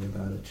of bringing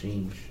about a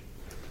change.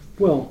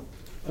 Well,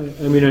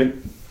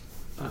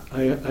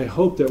 I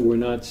hope that we're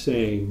not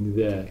saying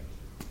that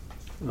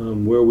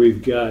where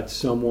we've got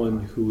someone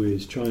who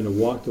is trying to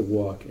walk the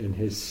walk and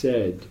has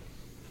said,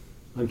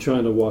 I'm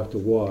trying to walk the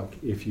walk.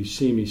 If you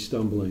see me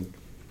stumbling,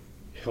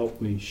 help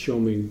me, show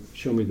me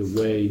the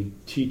way,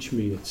 teach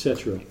me,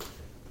 etc.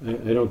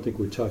 I don't think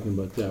we're talking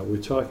about that. We're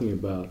talking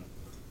about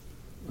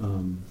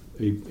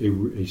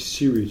a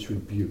serious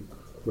rebuke,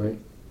 right,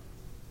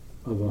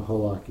 of a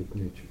halakhic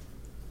nature.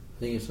 I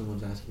think if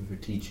someone's asking for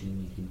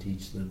teaching, you can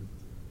teach them.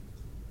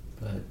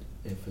 But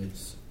if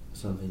it's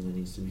something that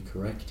needs to be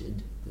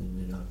corrected,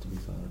 then it ought to be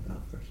thought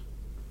about first.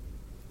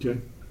 Okay.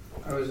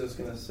 I was just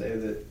going to say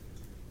that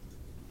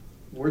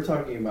we're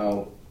talking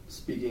about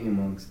speaking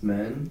amongst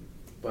men,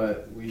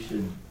 but we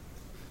should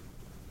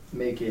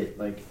make it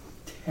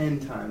 10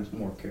 times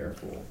more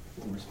careful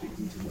when we're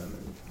speaking to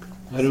women.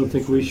 I don't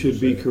think we should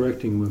be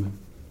correcting women.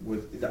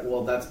 With that,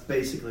 well, that's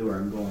basically where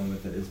I'm going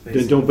with it. It's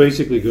Then don't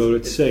basically go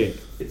to say it.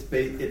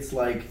 It's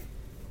like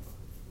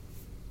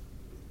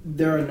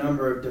there are a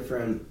number of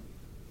different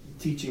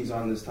teachings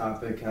on this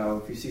topic. How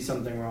if you see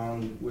something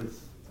wrong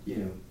with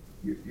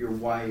your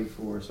wife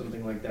or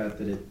something like that,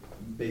 that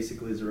it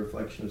basically is a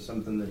reflection of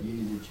something that you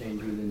need to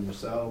change within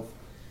yourself.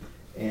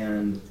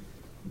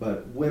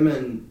 But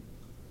women,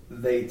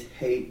 they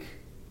take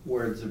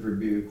words of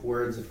rebuke,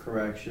 words of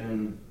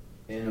correction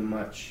in a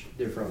much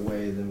different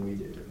way than we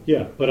do.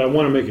 Yeah, but I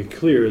want to make it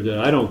clear that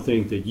I don't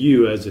think that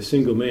you, as a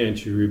single man,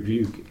 should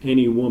rebuke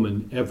any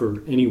woman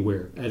ever,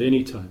 anywhere, at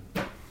any time.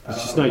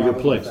 It's just not your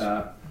place.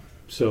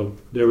 So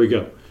there we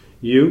go.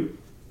 You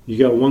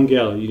got one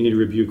gal you need to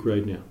rebuke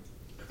right now.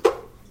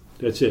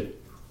 That's it.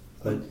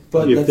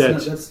 But If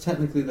that's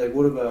technically like,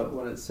 what about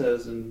when it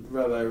says, and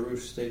Rabbi Arush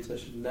states I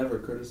should never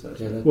criticize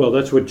her? Well,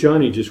 that's what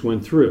Johnny just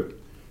went through.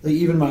 Like,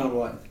 even my own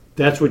wife.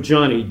 That's what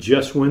Johnny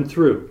just went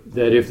through.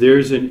 That if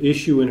there's an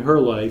issue in her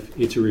life,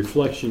 it's a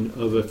reflection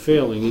of a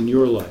failing in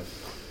your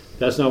life.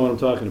 That's not what I'm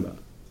talking about.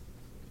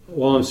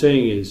 All I'm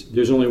saying is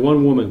there's only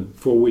one woman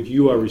for which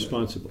you are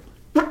responsible.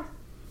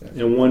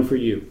 And one for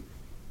you.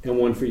 And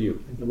one for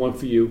you. And one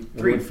for you.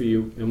 And one for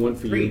you. And one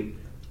for you.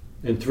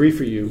 And 3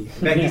 for you. In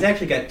fact, he's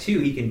actually got 2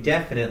 he can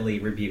definitely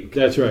rebuke.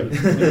 That's right.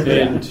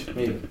 And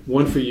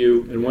 1 for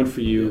you, and 1 for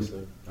you. Yes,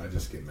 I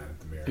just get mad at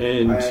the mirror.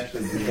 And I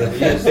actually do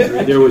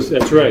that. there was,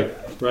 that's right.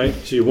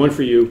 So you 1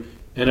 for you,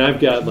 and I've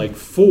got like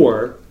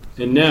 4,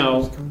 and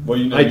now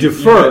I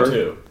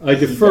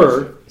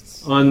defer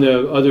on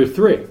the other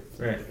 3.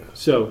 Right.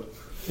 So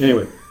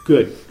anyway,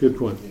 good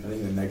point. I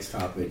think the next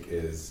topic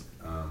is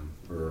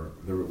for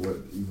what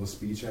evil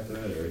speech after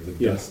that, or the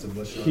dust of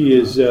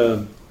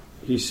Lashon.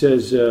 He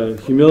says,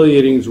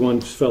 humiliating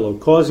one's fellow,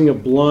 causing a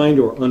blind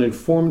or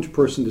uninformed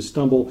person to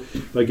stumble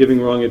by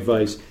giving wrong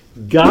advice,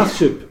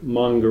 gossip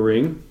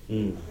mongering.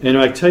 And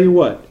I tell you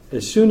what,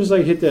 as soon as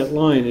I hit that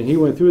line, and he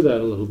went through that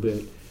a little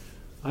bit,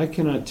 I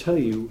cannot tell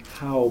you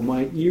how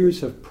my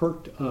ears have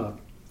perked up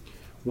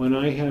when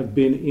I have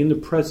been in the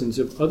presence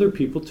of other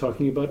people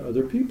talking about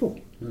other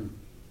people.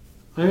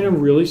 I mean,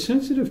 I'm really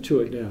sensitive to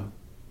it now.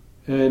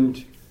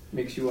 And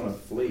Makes you want to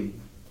flee.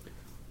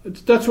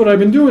 that's what I've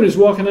been doing, is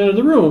walking out of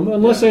the room,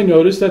 unless I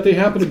notice that they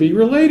happen to be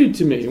related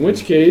to me, in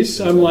which case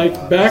I'm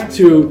like back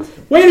to,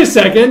 wait a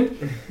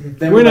second,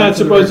 we're not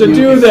supposed to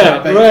do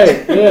that.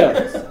 Right,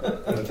 yeah.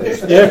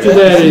 After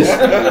that is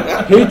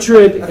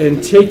hatred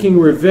and taking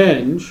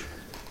revenge.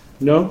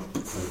 No?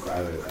 I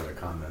have a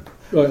comment.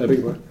 Oh, I beg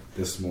your pardon?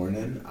 This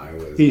morning, I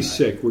was... He's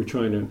sick. We're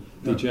trying to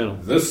be gentle.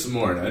 This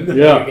morning... Yeah.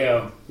 There you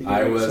go.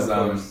 I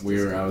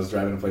was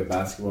driving to play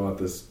basketball at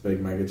this big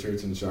mega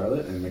church in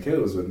Charlotte, and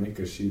Michaela was with me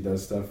because she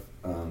does stuff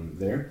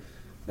there.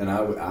 And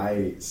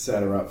I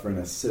set her up for an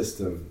assist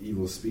of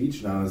evil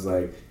speech, and I was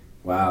like,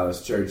 "Wow,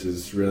 this church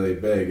is really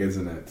big,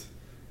 isn't it?"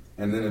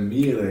 And then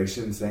immediately I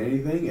shouldn't say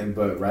anything,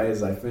 but right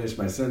as I finished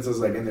my sentence, I was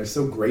like, "And they're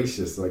so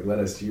gracious, like let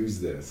us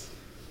use this."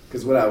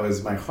 Because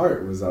my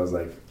heart was, I was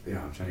like,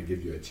 "Yeah, I'm trying to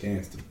give you a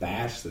chance to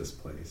bash this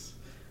place,"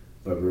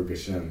 but Baruch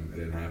Hashem, it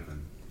didn't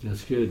happen.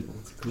 That's good.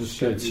 That's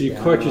good. So you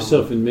caught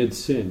yourself in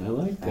mid-sin. I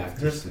like that.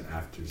 After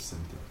sentence.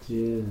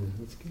 Yeah,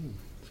 that's good.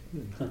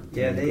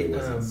 Yeah, they It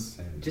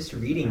wasn't just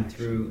reading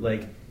through,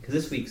 like, because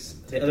this week's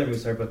the other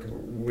Musar book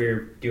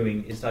we're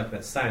doing is talking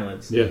about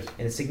silence. Yes.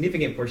 And a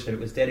significant portion of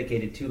it was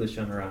dedicated to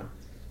Lashon Hara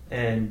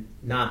and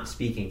not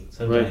speaking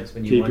sometimes Right.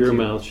 when you Keep want your to.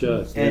 mouth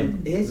shut.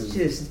 And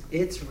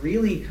it's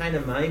really kind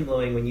of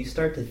mind-blowing when you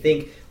start to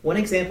think. One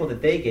example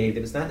that they gave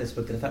that was not in this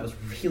book that I thought was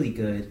really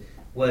good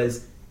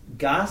was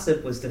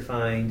gossip was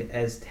defined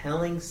as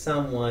telling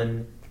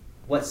someone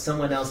what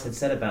someone else had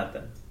said about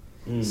them.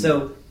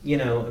 So,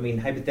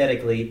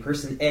 hypothetically,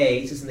 person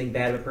A says something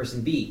bad about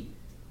person B,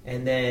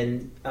 and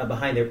then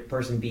behind their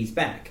person B's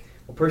back.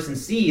 Well, person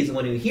C is the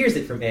one who hears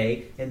it from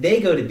A, and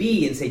they go to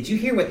B and say, "Did you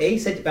hear what A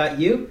said about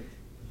you?"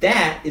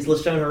 That is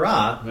Lashon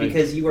Hara, Right.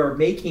 because you are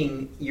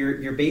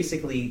you're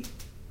basically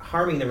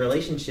harming the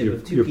relationship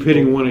of two You're people.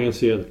 pitting one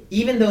against the other.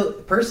 Even though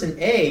person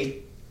A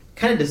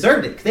kind of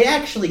deserved it. They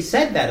actually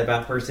said that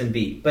about person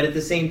B, but at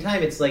the same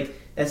time, it's like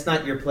that's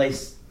not your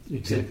place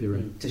Exactly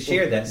right. to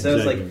share that. So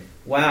it's Exactly. like,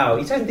 wow,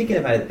 you start thinking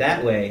about it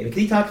that way. Because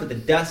he talks about the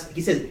dust.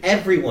 He says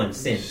everyone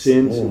sins.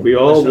 Sins. We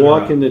all Lashon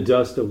walk Hara. in the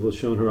dust of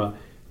Lashon Hara.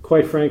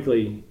 Quite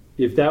frankly,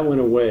 if that went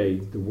away,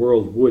 the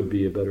world would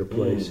be a better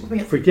place.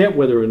 Forget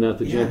whether or not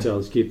the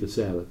Gentiles keep the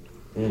Sabbath.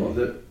 Well,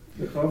 the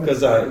Covenant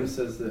 'Cause, Time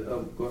says that.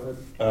 Oh, go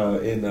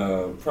ahead. In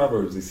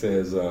Proverbs, he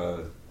says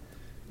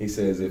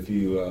if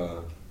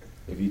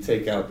you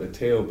take out the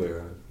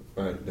talebearer,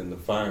 right, then the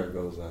fire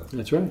goes out.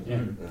 That's right.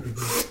 Yeah.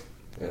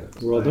 Yeah.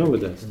 We're all done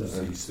with that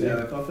stuff. You see? Yeah,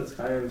 the Prophet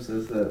Chaim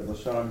says that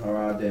Lashon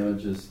Hara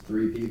damages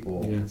 3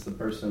 people. Yeah. It's the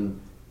person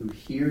who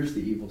hears the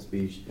evil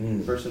speech,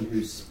 the person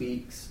who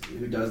speaks,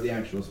 who does the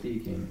actual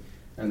speaking,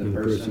 and the And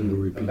the person who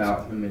person repeats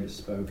about whom it is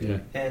spoken. Yeah.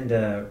 And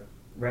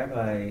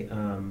Rabbi,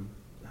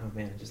 oh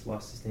man, I just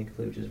lost his name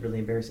completely, which is really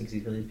embarrassing because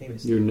he's really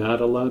famous. You're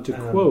not allowed to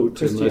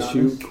quote unless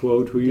you Christianus.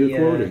 quote who you're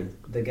quoting.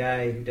 The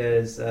guy who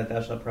does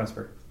Thou Shalt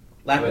Prosper.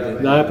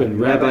 Lappin.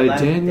 Rabbi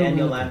Lappin,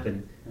 Daniel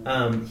Lappin.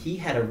 He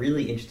had a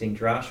really interesting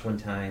drosh one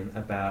time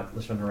about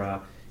Lashon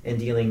Hara and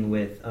dealing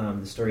with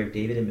the story of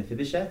David and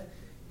Mephibosheth,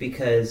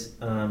 because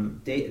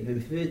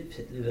David's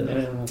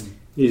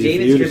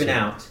driven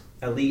out.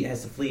 Ali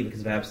has to flee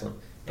because of Absalom.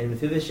 And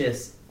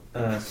Mephibosheth's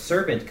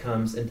servant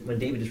comes, and when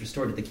David is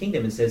restored to the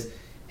kingdom, and says,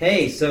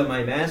 "Hey, so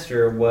my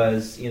master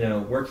was,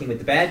 working with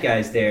the bad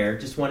guys there.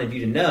 Just wanted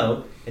you to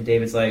know." And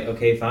David's like,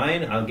 "Okay,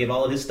 fine. I'll give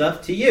all of his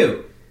stuff to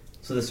you."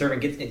 So the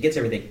servant gets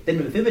everything. Then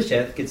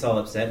Mephibosheth gets all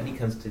upset, and he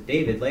comes to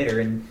David later,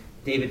 and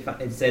David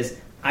says,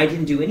 "I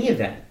didn't do any of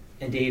that."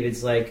 And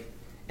David's like,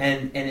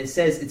 and it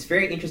says, it's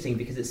very interesting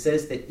because it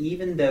says that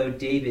even though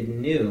David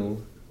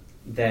knew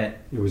that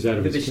It was out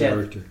of his Mephibosheth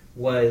character.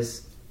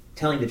 was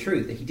telling the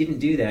truth, that he didn't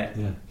do that,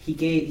 Yeah.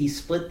 he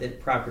split the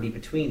property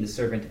between the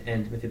servant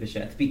and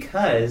Mephibosheth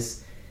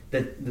because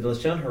the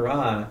Lashon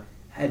Hara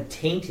had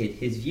tainted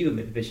his view of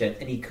Mephibosheth,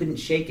 and he couldn't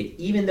shake it.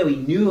 Even though he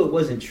knew it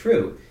wasn't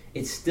true,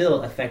 it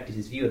still affected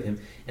his view of him.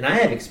 And I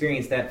have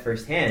experienced that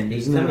firsthand.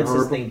 Isn't that Someone says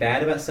horrible? something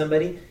bad about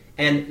somebody,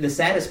 and the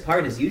saddest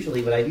part is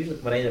usually what I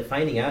end up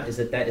finding out is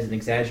that is an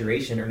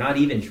exaggeration or not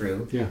even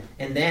true. Yeah.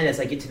 And then as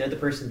I get to know the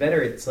person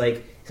better, it's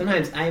like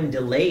sometimes I'm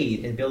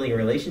delayed in building a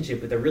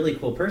relationship with a really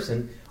cool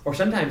person, or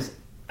sometimes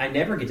I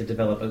never get to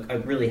develop a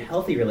really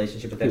healthy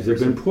relationship with that Because they've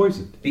person been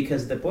poisoned.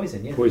 because of the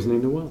poison. Yeah.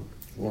 Poisoning the well.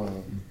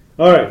 Wow.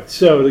 All right,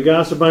 so the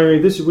gossip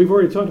mongering. We've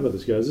already talked about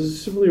this, guys. This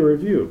is simply a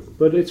review,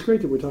 but it's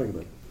great that we're talking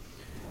about it.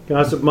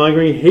 Gossip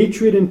mongering,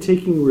 hatred and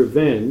taking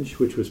revenge,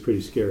 which was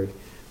pretty scary.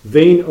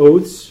 Vain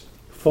oaths,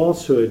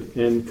 falsehood,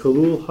 and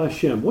Kalul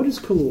Hashem. What is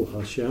Kalul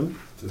Hashem?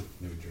 It's a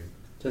new drink.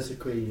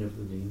 Desecrating of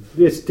the name.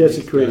 It's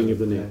desecrating of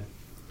the name.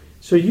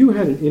 So you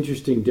had an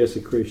interesting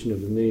desecration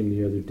of the name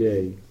the other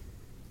day.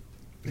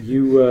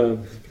 You,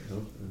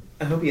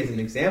 I hope he has an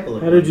example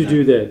of how did you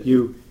do that?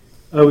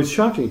 It was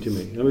shocking to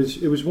me.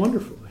 It was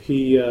wonderful.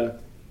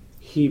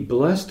 He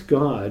blessed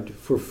God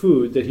for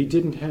food that he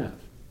didn't have.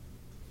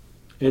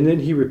 And then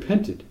he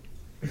repented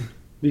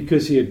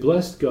because he had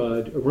blessed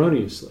God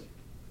erroneously.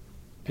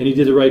 And he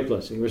did the right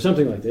blessing, or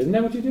something like that. Isn't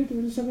that what you did?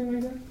 Was it something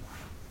like that?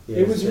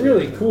 It was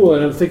really cool,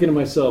 and I'm thinking to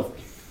myself,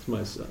 it's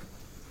my son.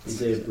 You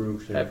say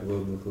Baruch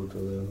Shekavod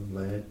Mekotolel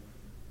Lad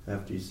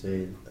after you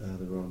say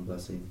the wrong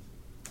blessing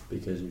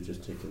because you're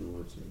just taking the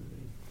Lord's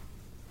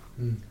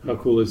name. How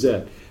cool is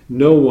that?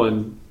 No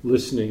one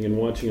listening and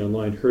watching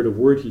online heard a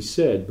word he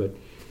said, but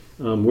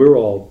we're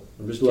all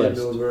I'm just blessed.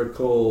 getting over a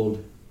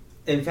cold.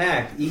 In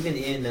fact, even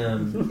in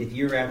if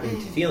you're wrapping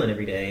tefillin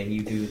every day and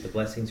you do the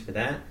blessings for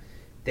that,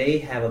 they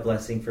have a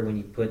blessing for when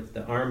you put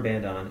the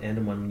armband on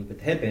and one when you put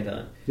the headband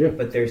on. Yeah.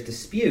 But there's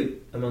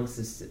dispute amongst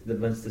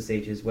the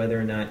sages whether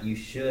or not you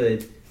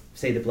should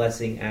say the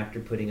blessing after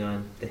putting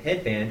on the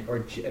headband or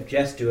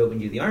just do it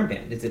when you do the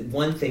armband. Is it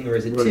one thing or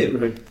is it two?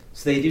 Right.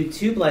 So they do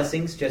two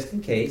blessings just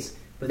in case,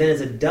 but then as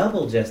a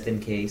double just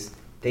in case,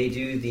 they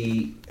do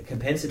the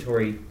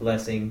compensatory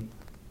blessing,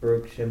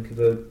 Baruch Shem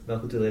Kavod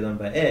Malchut Le'olam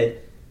Ba'ed,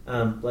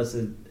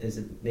 blessed is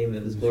the name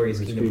of his glorious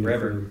kingdom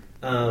forever.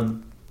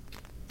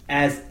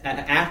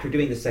 After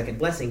doing the second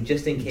blessing,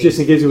 just in case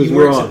it was you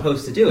weren't wrong.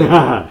 supposed to do it.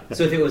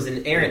 So if it was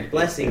an errant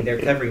blessing, they're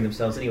covering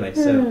themselves anyway.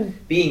 So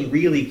being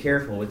really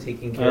careful with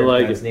taking care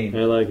of God's name.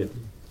 I like it.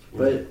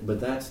 But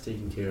that's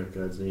taking care of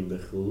God's name.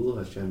 But Chilul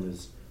Hashem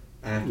is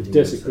acting in such a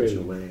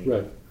Desecrating. way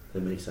Right.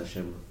 that makes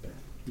Hashem look bad.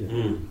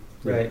 Yeah.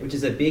 Right, which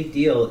is a big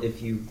deal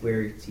if you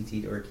wear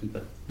tzitzit or a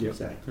kippah. Yep.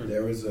 Exactly.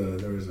 There was a I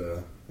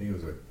think it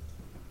was a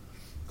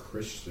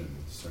Christian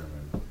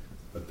sermon,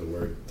 but the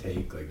word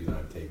take, like, do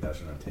not take, thou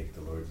shalt not take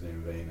the Lord's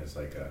name in vain, is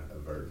like a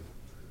verb.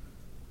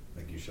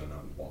 Like, you shall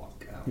not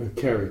walk out.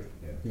 Carry.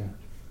 Yeah.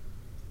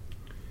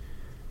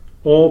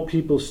 All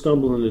people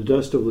stumble in the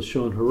dust of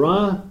Lashon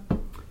Hara.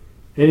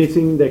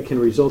 Anything that can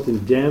result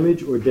in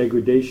damage or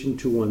degradation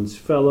to one's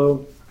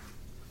fellow,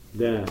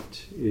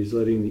 that is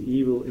letting the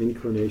evil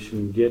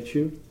inclination get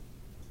you.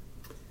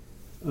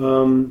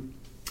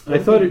 I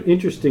thought it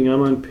interesting.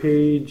 I'm on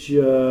page...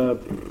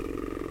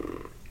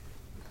 don't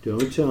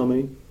tell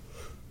me.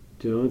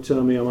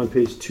 I'm on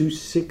page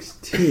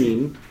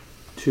 216.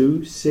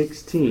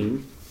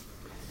 216.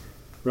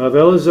 Rav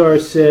Elazar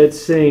said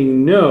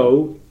saying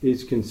no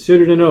is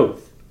considered an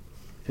oath,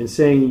 and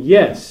saying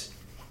yes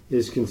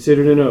is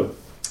considered an oath.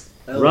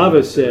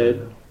 Rava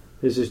said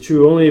this is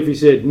true only if he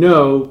said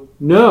no,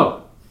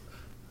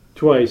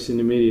 twice in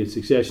immediate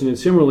succession, and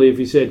similarly if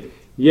he said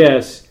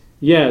yes,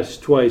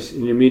 twice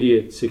in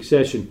immediate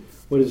succession.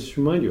 What does this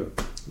remind you of?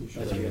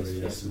 Let your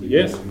yes be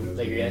Yes.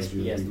 Let your yes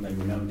be yes and let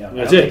your no no.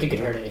 That's I don't it. think you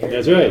can hear it.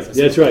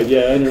 That's right. Yeah,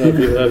 I don't know if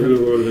you have a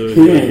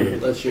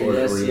Let your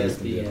yes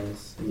be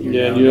yes.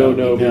 Yeah, and you don't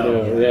know, be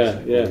no. Yeah.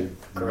 You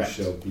Correct.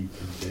 shall be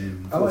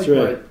condemned. I like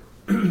That's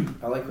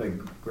I like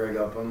what Greg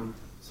Upham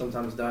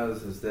sometimes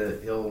does is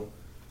that he'll,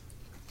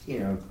 he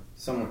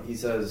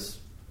says,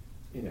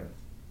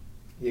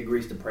 he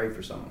agrees to pray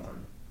for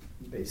someone,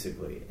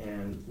 basically,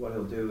 and what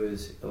he'll do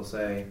is he'll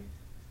say,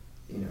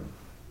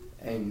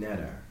 a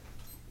neder,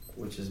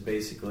 which is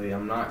basically,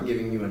 I'm not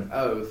giving you an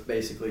oath,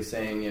 basically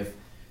saying if,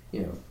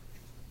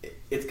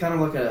 it's kind of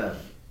like a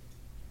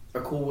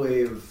cool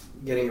way of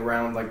getting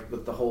around, like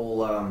with the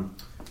whole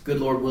good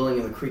Lord willing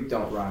and the creek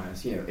don't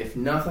rise. If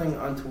nothing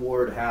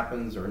untoward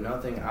happens, or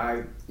nothing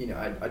I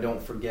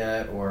don't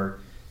forget, or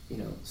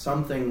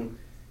something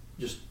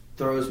just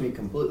throws me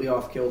completely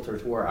off kilter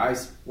to where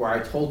I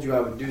told you I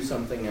would do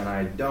something and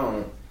I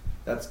don't.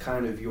 That's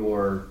kind of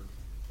your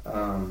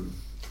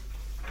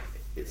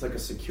it's like a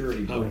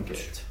security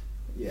blanket.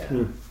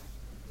 Yeah.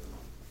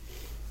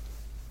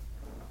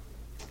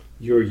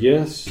 Your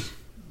yes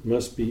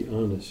must be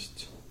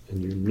honest,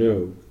 and your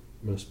no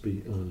must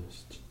be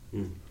honest.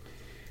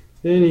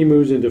 Then he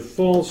moves into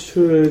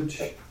falsehood.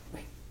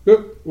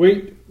 Oh,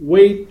 wait.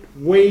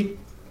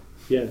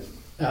 Yes.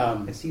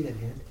 I see that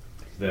hand.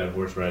 That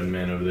horse riding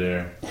man over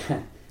there.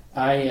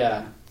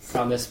 I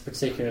found this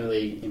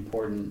particularly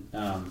important,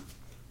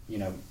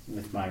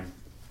 with my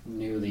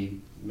newly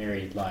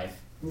married life.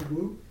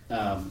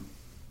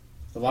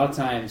 A lot of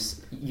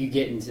times when you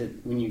get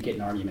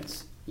in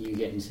arguments, you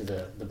get into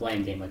the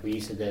blame game. Like, well,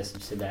 you said this, you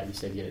said that, you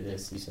said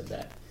this, you said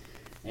that.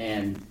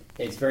 And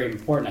it's very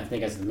important, I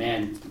think, as the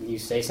man, when you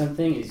say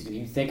something, is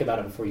you think about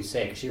it before you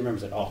say it, because she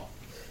remembers it all.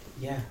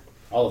 Yeah.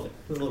 All of it.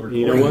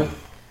 You know what?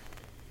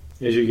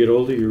 As you get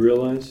older, you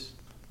realize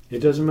it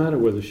doesn't matter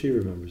whether she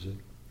remembers it.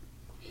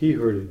 He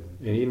heard it,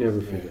 and he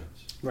never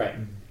forgets. Right.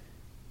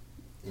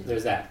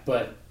 There's that.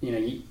 But,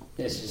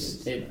 it's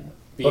just...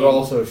 But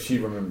also, she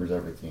remembers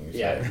everything you say.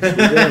 Yeah.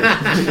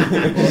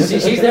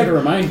 She's there to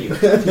remind you.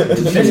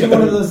 Is it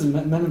one of those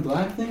Men in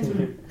Black things?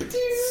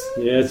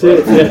 Yeah, that's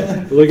it.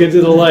 Yeah. Look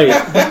into the light.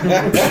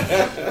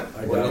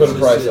 Put a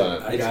price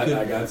on it.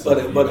 I got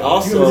something. But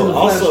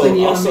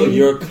also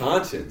your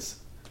conscience,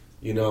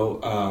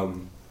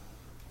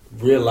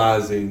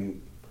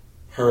 realizing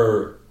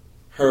her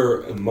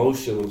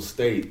emotional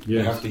state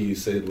after you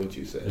said what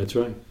you said. That's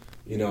right.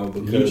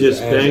 Because you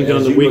just banged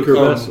on the weaker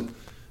vessel.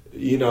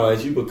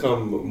 As you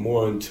become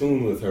more in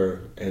tune with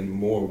her and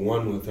more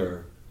one with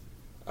her,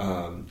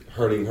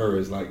 hurting her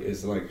is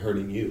like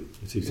hurting you.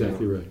 It's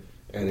exactly right.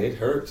 And it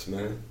hurts,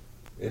 man.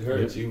 It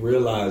hurts. Yep. You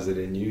realize it,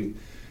 and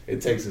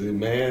it takes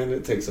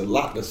a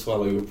lot to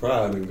swallow your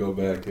pride and go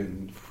back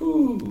and.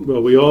 Whew,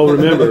 well, we all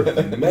remember,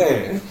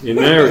 man, in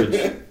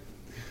marriage,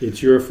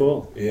 it's your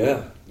fault.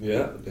 Yeah.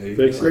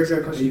 Great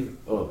question.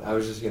 I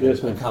was just going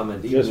to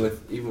comment. Even yes.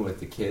 with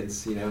the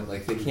kids,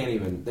 like they can't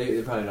even. They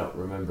probably don't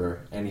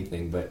remember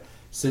anything. But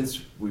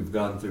since we've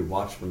gone through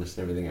watchfulness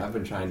and everything, I've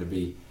been trying to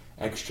be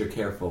extra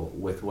careful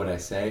with what I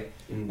say.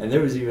 And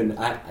there was even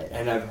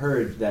I've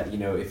heard that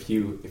if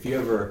you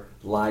ever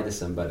lie to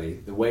somebody,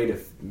 the way to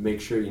make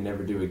sure you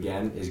never do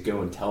again is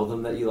go and tell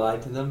them that you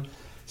lied to them.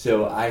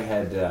 So I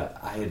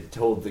had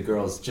told the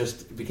girls,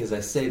 just because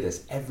I say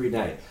this every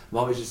night, I'm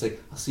always just like,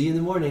 I'll see you in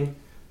the morning.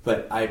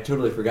 But I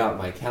totally forgot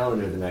my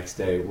calendar the next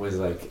day was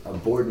like a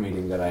board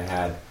meeting that I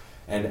had,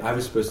 and I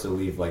was supposed to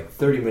leave like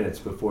 30 minutes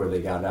before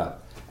they got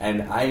up.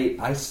 And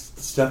I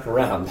stuck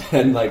around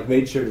and like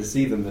made sure to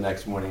see them the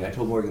next morning. I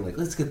told Morgan, like,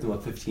 let's get them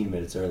up 15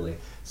 minutes early,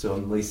 so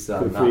at least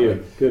I'm not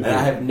late. And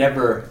I have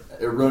never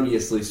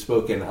erroneously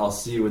spoken, I'll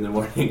see you in the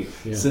morning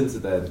since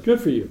then.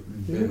 Good for you.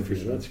 Good for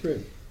you. That's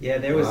great. Yeah,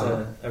 there was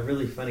a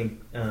really funny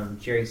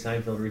Jerry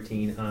Seinfeld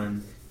routine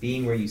on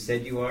being where you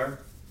said you are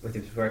with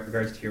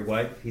regards to your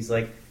wife. He's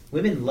like,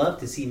 women love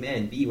to see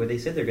men be where they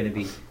said they're going to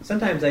be.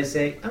 Sometimes I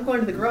say, I'm going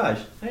to the garage.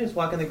 I just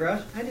walk in the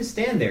garage. I just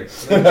stand there.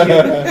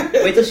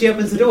 Wait till she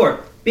opens the door.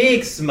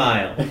 Big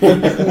smile.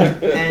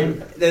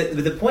 And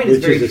the point is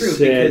very true. Which is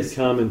a sad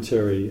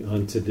commentary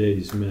on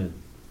today's men.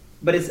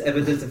 But it's a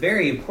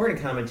very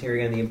important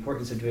commentary on the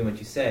importance of doing what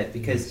you said.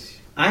 Because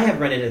I have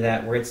run into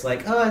that where it's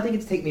like, I think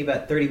it's taken me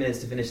about 30 minutes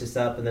to finish this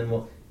up. And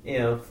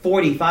then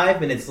 45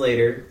 minutes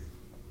later,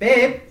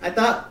 babe, I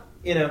thought,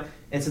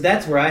 And so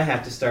that's where I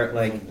have to start,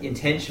 like,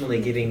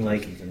 intentionally giving,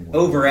 like,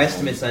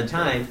 overestimates on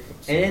time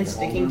and then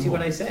sticking to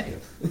what I say.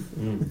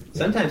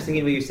 Sometimes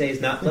thinking what you say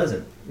is not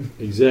pleasant.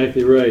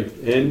 Exactly right.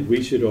 And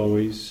we should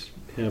always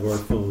have our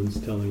phones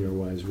telling our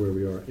wives where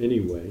we are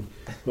anyway.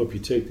 Hope you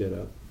take that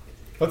up.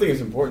 I think it's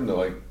important to,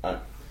 like,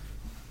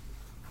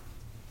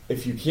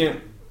 if you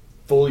can't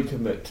fully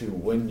commit to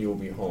when you'll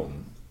be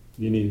home,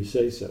 you need to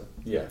say so.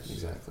 Yes.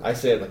 Exactly. I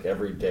say it, like,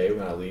 every day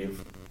when I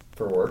leave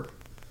for work.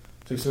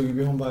 So you'll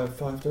be home by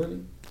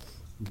 5:30?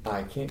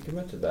 I can't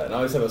commit to that. And I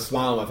always have a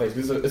smile on my face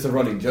because it's a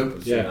running joke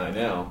with she and I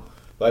now.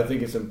 But I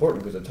think it's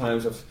important because at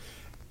times of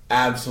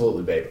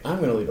absolutely, babe, I'm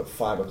going to leave at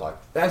 5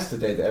 o'clock. That's the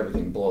day that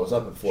everything blows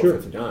up at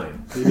 4:59.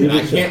 Sure. And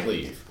I can't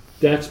leave.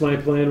 That's my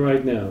plan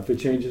right now. If it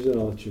changes,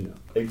 I'll let you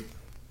know.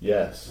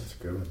 Yes. That's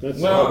good.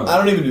 I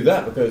don't even do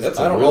that because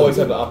I don't always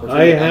have the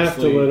opportunity. I have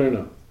to let her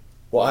know.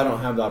 Well, I don't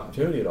have the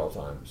opportunity at all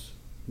times.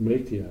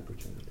 Make the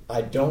opportunity.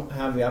 I don't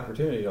have the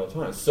opportunity at all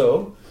times.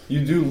 So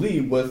you do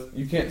leave with,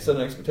 you can't set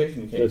an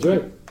expectation. You can't.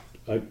 That's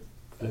right.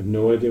 I have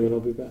no idea when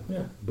I'll be back.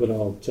 Yeah. But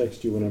I'll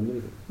text you when I'm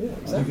leaving. Yeah,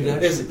 exactly.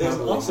 There's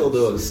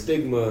also a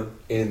stigma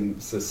in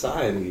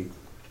society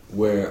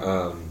where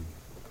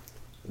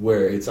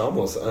where it's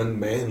almost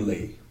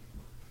unmanly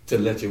to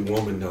let your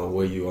woman know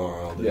where you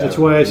are all the time. That's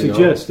why I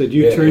suggest that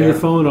you turn your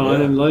phone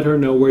on and let her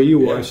know where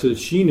you are, Yeah. so that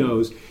she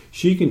knows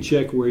she can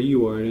check where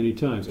you are at any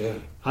time. Yeah.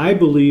 I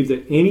believe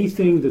that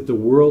anything that the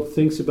world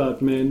thinks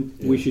about men,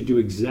 we should do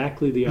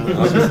exactly the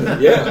opposite.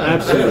 Yeah,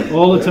 Absolutely,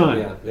 all the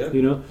time. Yeah.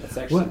 You know, That's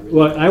actually really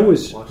well, I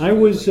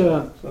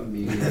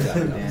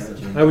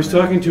was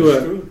talking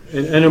to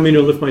and I don't mean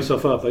to lift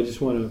myself up. I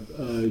just want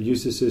to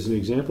use this as an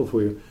example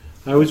for you.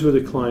 I was with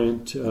a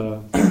client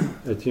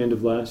at the end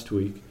of last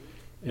week,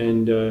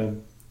 and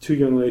two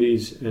young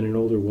ladies and an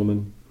older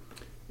woman,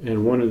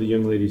 and one of the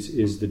young ladies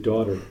is the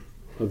daughter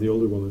of the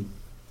older woman.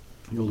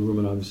 The older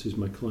woman obviously is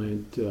my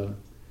client, the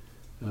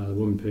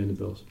woman paying the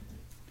bills.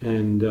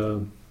 And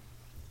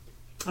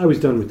I was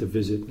done with the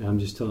visit. I'm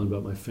just telling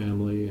about my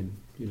family and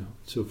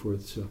so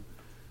forth. So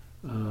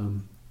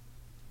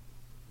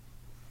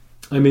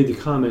I made the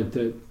comment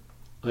that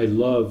I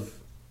love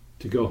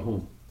to go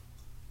home.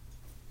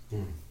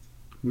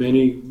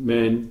 Many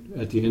men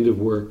at the end of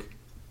work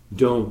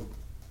don't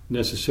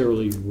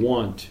necessarily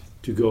want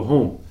to go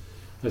home.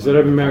 I said,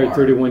 I've been married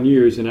 31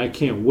 years and I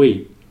can't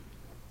wait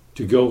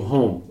to go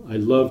home. I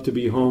love to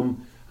be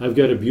home. I've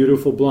got a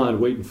beautiful blonde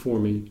waiting for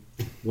me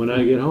when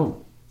I get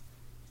home.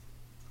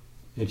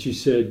 And she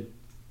said,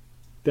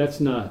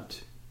 that's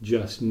not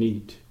just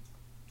neat.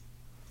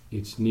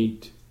 It's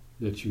neat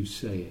that you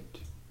say it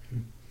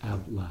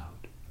out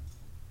loud.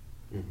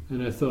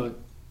 And I thought,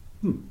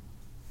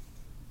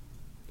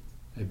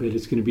 I bet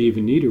it's going to be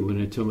even neater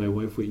when I tell my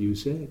wife what you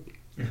said.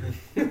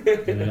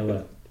 And I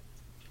left.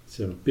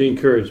 So be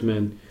encouraged,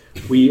 men.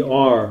 We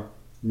are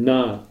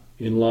not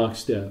in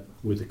lockstep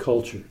with the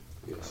culture,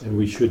 and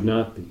we should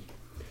not be.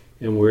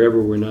 And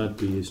wherever we're not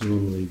be is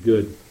normally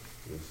good.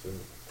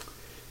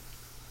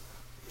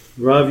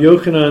 Rav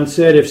Yochanan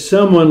said, if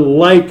someone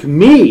like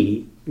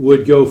me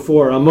would go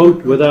for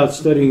Amot without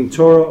studying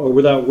Torah or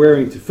without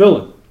wearing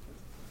tefillin,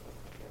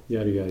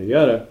 yada, yada,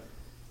 yada,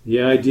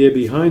 the idea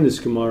behind this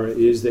Gemara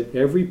is that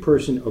every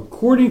person,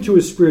 according to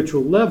his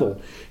spiritual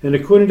level, and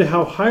according to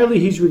how highly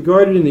he's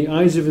regarded in the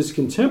eyes of his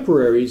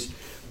contemporaries,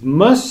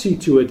 must see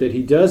to it that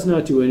he does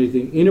not do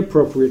anything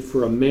inappropriate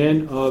for a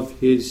man of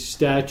his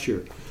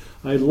stature.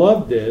 I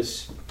love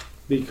this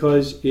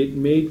because it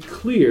made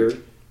clear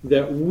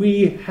that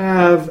we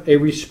have a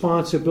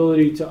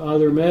responsibility to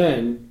other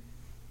men,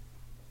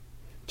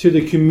 to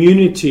the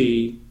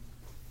community,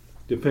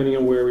 depending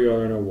on where we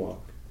are in our walk.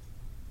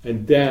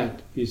 And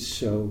that is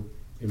so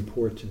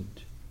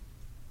important.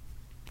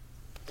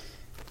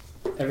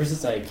 Ever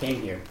since I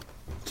came here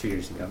 2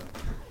 years ago,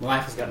 my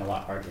life has gotten a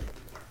lot harder.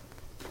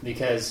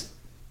 Because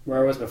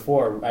where I was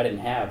before, I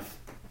didn't have,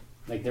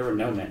 there were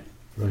no men.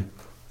 Right.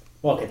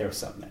 Well, okay, there were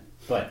some men,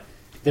 but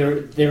there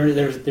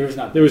was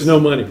not. There was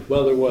no money.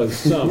 Well, there was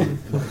some.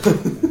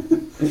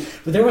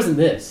 But there wasn't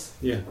this.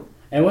 Yeah.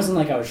 And it wasn't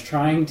like I was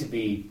trying to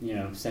be,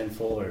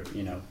 sinful or,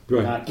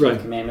 not keep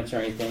commandments or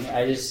anything.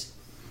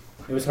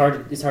 It's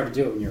hard to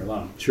do it when you're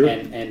alone. Sure.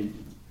 And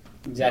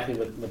exactly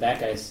what that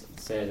guy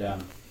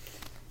said,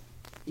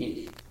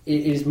 it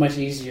is much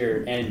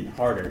easier and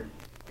harder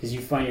because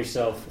you find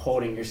yourself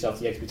holding yourself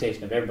to the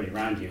expectation of everybody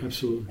around you.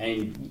 Absolutely.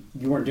 And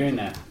you weren't doing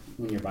that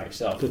when you're by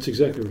yourself. That's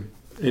exactly right.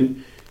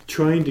 And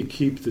trying to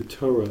keep the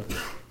Torah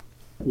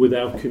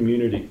without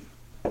community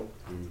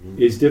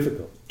is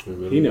difficult. It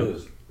really He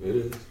knows. It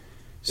is.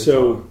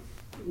 So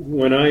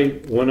when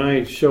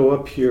I show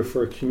up here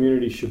for a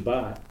community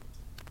Shabbat,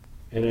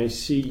 and I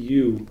see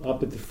you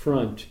up at the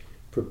front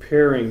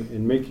preparing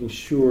and making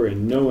sure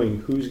and knowing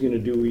who's going to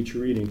do each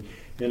reading,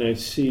 and I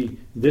see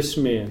this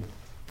man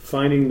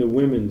finding the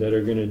women that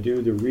are going to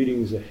do the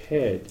readings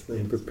ahead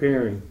and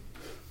preparing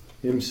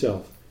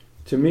himself,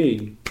 to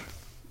me,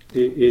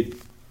 it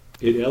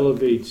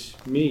elevates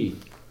me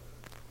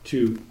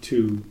to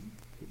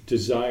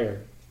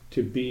desire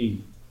to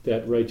be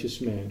that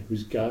righteous man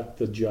who's got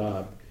the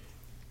job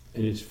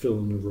and is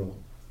filling the role.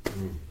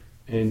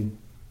 And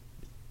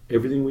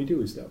everything we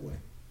do is that way.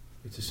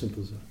 It's as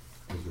simple as that.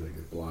 There's like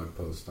a blog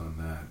post on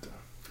that.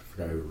 I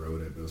forgot who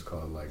wrote it, but it was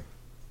called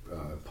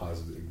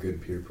positive,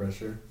 good peer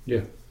pressure.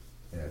 Yeah.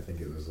 Yeah, I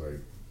think it was like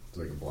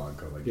a blog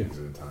called These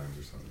Are the Times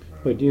or something.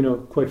 But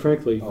quite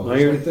frankly, it's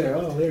iron. right there.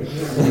 Oh, there.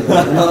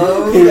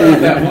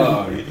 That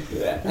blog.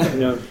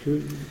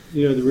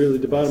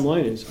 The bottom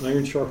line is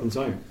iron sharpens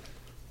iron.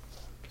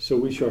 So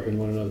we sharpen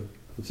one another.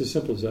 It's as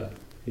simple as that.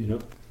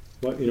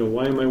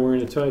 Why am I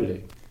wearing a tie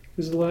today?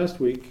 Because the last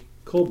week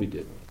Colby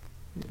did.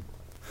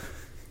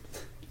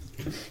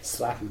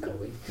 Slacking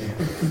Colby.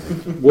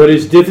 What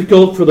is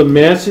difficult for the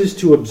masses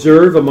to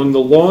observe among the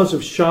laws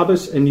of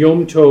Shabbos and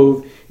Yom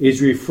Tov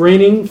is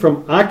refraining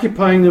from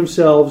occupying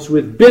themselves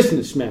with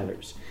business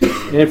matters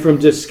and from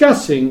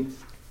discussing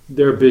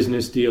their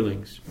business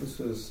dealings. This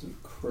was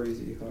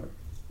crazy hard.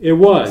 It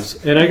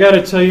was. And I got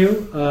to tell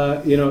you,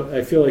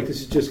 I feel like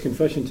this is just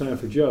confession time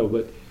for Joe,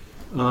 but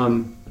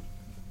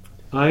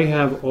I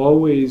have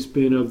always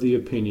been of the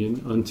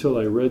opinion, until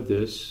I read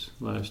this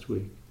last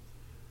week,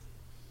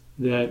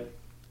 that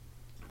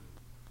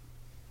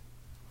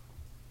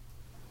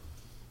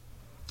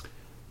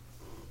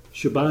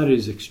Shabbat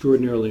is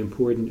extraordinarily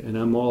important, and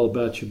I'm all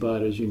about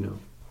Shabbat, as you know.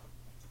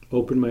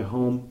 Open my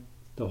home,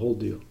 the whole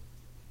deal.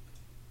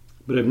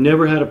 But I've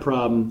never had a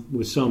problem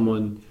with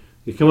someone.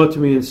 They come up to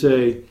me and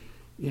say,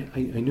 yeah, I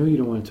know you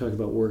don't want to talk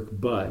about work,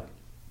 but ...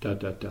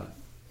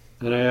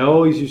 And I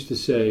always used to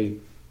say,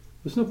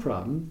 there's no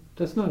problem.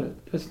 That's not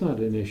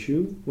an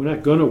issue. We're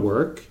not going to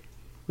work.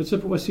 What's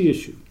the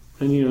issue?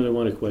 And they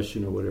want a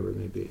question or whatever it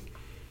may be.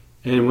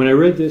 And when I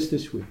read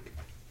this week,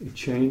 it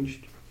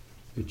changed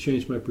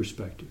my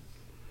perspective.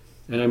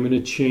 And I'm going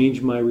to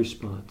change my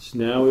response.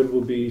 Now it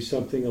will be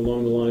something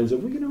along the lines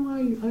of,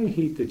 I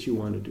hate that you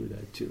want to do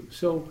that too.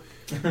 So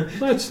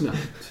let's not.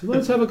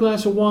 Let's have a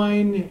glass of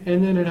wine,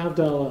 and then at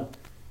Havdalah,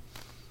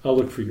 I'll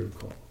look for your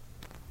call.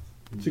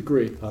 It's a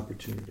great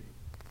opportunity.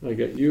 I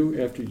got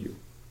you after you.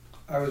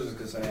 I was just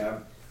gonna say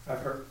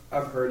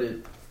I've heard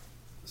it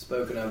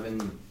spoken of in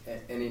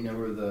any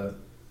number of the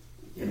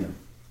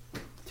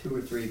 2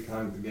 or 3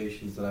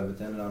 congregations that I've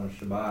attended on a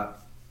Shabbat,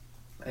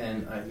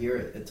 and I hear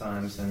it at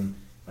times, and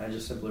I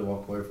just simply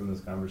walk away from this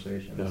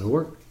conversation. That'll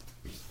work.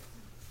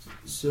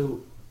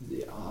 So,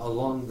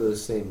 along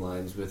those same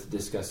lines with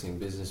discussing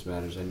business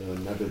matters, I know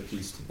another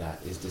piece to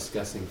that is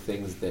discussing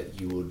things that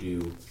you will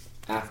do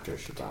after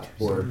Shabbat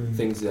or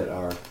things that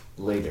are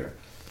later.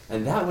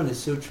 And that one is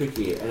so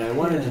tricky, and I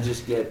wanted to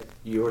just get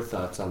your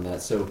thoughts on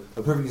that. So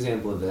a perfect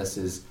example of this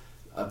is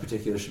a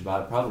particular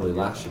Shabbat, probably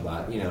last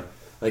Shabbat,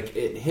 like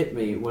it hit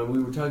me when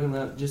we were talking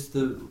about just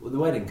the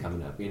wedding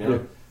coming up,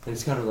 and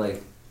it's kind of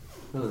like,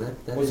 oh,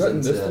 that was isn't... that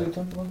in this that you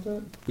talked about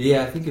that?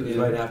 Yeah, I think it was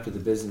right after the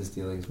business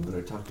dealings when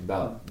we talked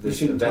about We the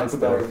shouldn't events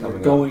talk that about are what we're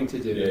coming going up. to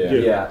do.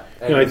 Yeah.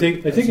 No, I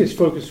think his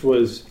focus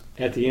was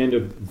at the end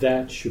of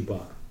that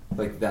Shabbat.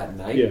 Like that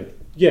night?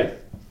 Yeah.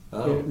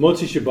 Oh.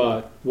 Motzi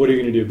Shabbat, what are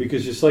you going to do?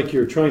 Because it's like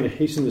you're trying to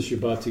hasten the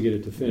Shabbat to get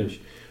it to finish.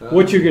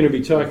 What you're going to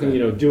be talking,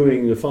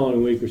 doing the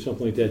following week or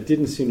something like that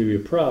didn't seem to be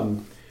a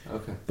problem.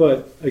 Okay.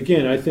 But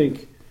again, I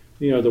think,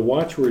 the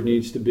watchword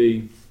needs to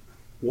be,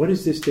 what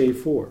is this day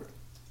for?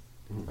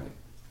 Right.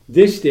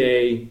 This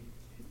day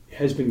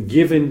has been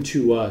given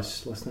to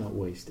us. Let's not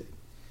waste it.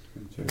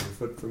 Turn your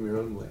foot from your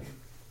own way.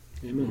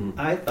 Amen.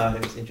 I thought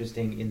it was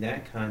interesting in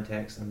that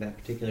context, on that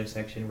particular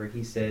section, where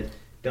he said,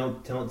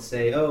 don't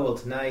say, oh, well,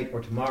 tonight or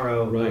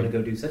tomorrow I'm going to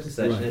go do such and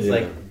such. Right. And it's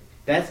like,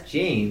 that's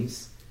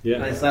James on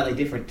a slightly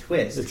different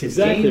twist. That's Because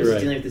exactly James right.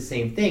 is dealing with the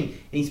same thing. And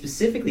he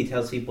specifically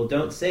tells people,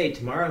 don't say,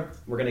 tomorrow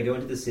we're going to go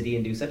into the city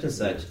and do such and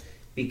such,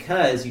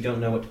 because you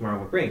don't know what tomorrow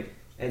will bring.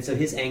 And so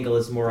his angle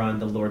is more on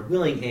the Lord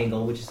willing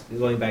angle, which is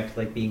going back to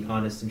like being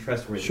honest and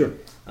trustworthy. Sure.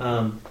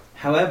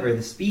 However,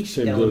 the speech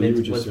Same deal you element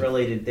were just was saying.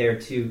 related there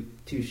to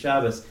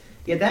Shabbos.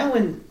 Yeah,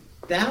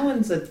 that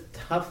one's a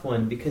tough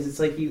one, because it's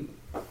like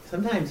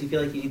sometimes you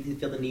feel like you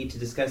feel the need to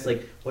discuss,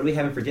 like, what are we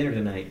having for dinner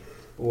tonight,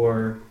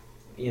 or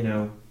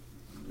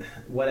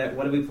what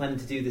are we planning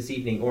to do this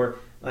evening, or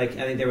like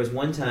I think there was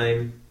one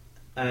time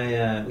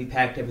we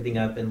packed everything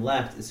up and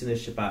left as soon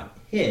as Shabbat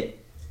hit.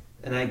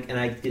 And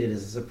I did it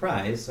as a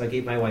surprise, so I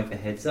gave my wife a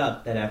heads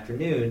up that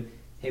afternoon.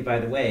 Hey, by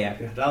the way,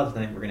 after Hadal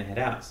tonight, we're going to head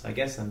out. So I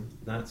guess I'm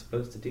not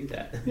supposed to do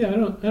that. Yeah, I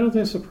don't think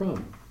that's a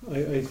problem.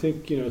 I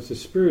think it's the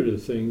spirit of the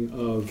thing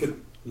of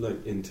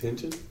like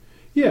intention.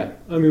 Yeah,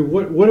 I mean,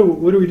 what are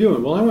we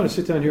doing? Well, I want to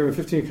sit down here and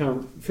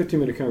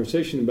 15-minute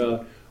conversation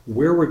about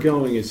where we're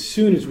going as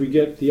soon as we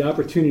get the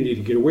opportunity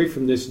to get away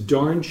from this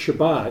darn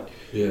Shabbat.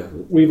 Yeah,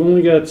 we've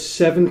only got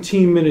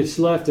 17 minutes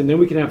left, and then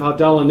we can have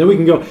Havdalah, and then we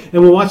can go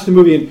and we'll watch the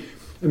movie.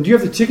 And do you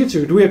have the tickets,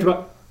 or do we have to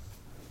buy?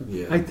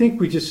 Yeah. I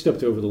think we just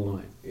stepped over the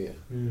line. Yeah.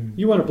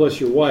 You want to bless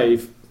your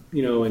wife,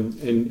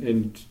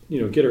 and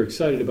get her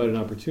excited about an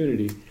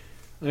opportunity.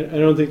 I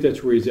don't think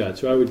that's where he's at.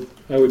 So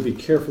I would be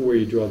careful where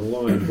you draw the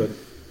line. But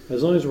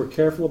as long as we're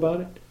careful about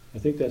it, I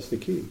think that's the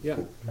key. Yeah.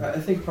 I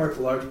think a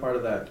large part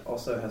of that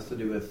also has to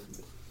do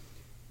with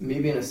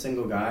me being a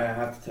single guy. I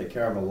have to take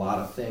care of a lot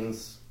of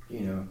things,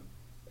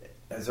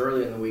 as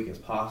early in the week as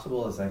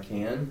possible as I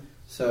can.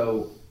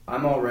 So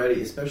I'm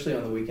already, especially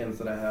on the weekends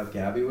that I have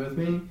Gabby with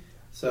me,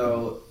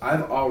 so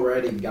I've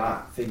already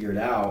got figured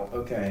out,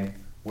 okay,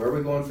 where are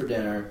we going for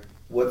dinner?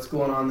 What's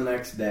going on the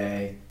next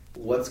day?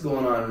 What's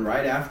going on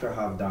right after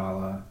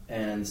Havdalah?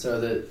 And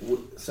so that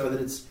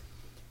it's,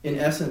 in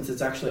essence,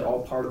 it's actually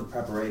all part of the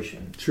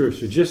preparation. Sure.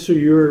 So just so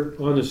you're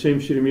on the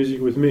same sheet of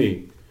music with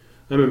me,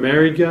 I'm a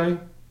married guy.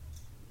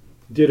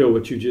 Ditto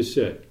what you just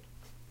said.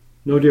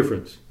 No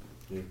difference.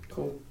 Yeah.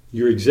 Cool.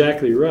 You're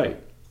exactly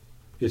right.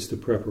 It's the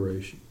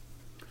preparation.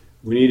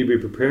 We need to be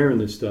preparing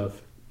this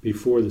stuff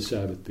before the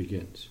Sabbath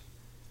begins.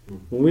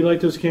 When we light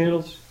those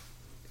candles,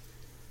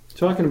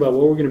 talking about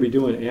what we're going to be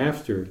doing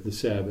after the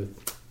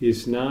Sabbath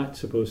is not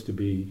supposed to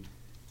be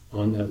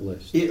on that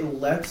list. It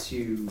lets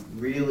you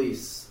really,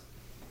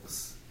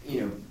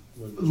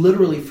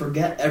 literally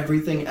forget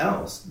everything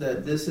else,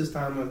 that this is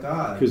time with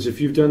God. Because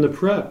if you've done the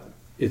prep,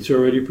 it's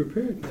already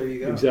prepared. There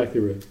you go.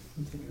 Exactly right.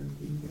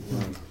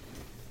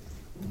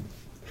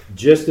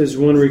 Just as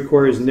one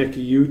requires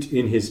nekiyut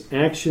in his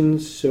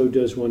actions, so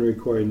does one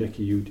require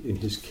nekiyut in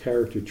his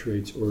character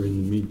traits or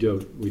in the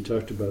midot. We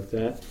talked about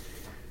that.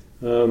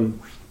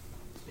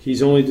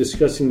 He's only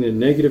discussing the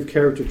negative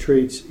character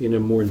traits in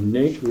a more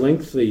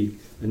lengthy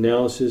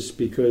analysis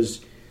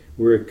because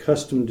we're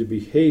accustomed to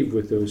behave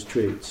with those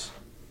traits.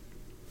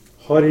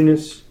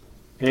 Haughtiness,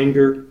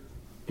 anger,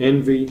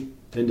 envy,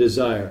 and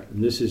desire.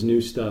 And this is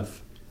new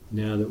stuff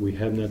now that we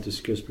have not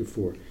discussed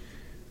before.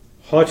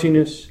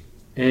 Haughtiness,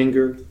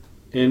 anger,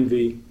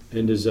 envy,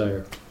 and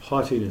desire.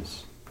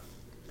 Haughtiness.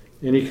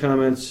 Any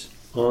comments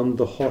on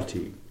the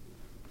haughty?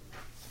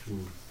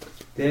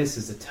 This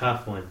is a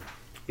tough one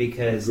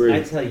because Great.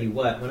 I tell you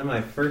what, one of my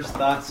first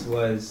thoughts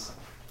was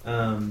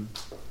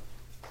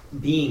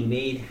being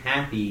made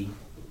happy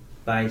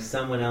by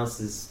someone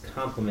else's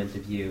compliment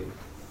of you.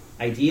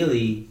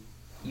 Ideally,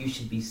 you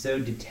should be so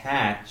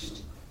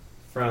detached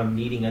from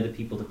needing other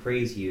people to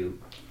praise you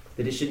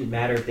that it shouldn't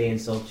matter if they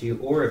insult you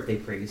or if they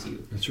praise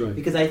you. That's right.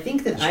 Because I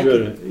think that I You've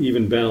could... got an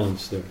even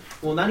balance there.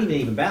 Well, not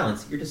even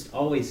balance. You're just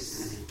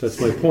always... That's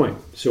my point.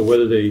 So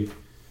whether they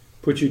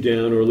put you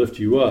down or lift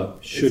you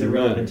up shouldn't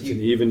matter. It's an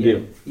even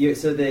deal.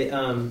 So they,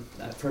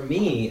 for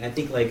me, I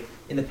think like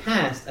in the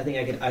past, I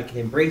think I can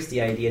embrace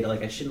the idea that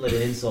like I shouldn't let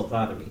an insult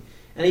bother me.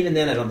 And even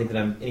then, I don't think that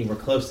I'm anywhere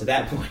close to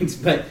that point.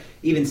 But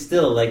even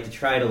still, like to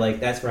try to like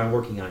that's where I'm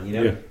working on, you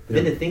know. Yeah, But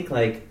then to think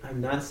like I'm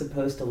not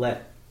supposed to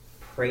let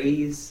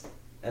praise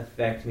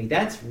affect me.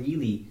 That's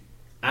really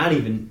I don't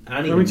even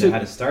know how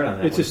to start on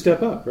that. It's one. a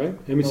step up, right?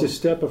 I mean, it's a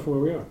step up from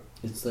where we are.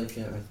 It's like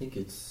I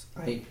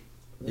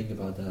think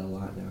about that a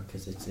lot now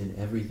because it's in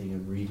everything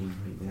I'm reading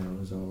right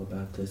now is all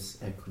about this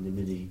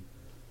equanimity,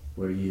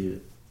 where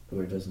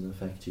it doesn't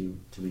affect you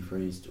to be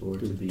praised or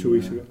to be 2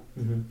 weeks ago.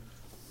 Mm-hmm.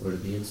 or to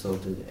be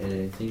insulted, and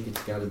I think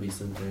it's got to be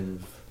some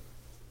kind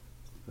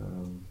of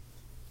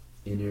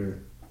inner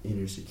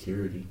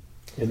security,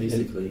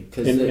 basically,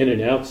 and an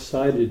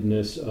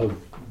outsidedness of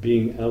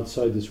being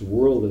outside this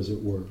world, as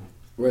it were.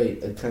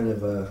 Right, a kind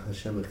of a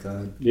Hashem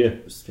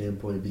Echad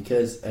standpoint,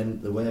 because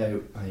and the way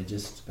I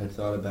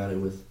thought about it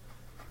with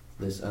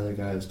this other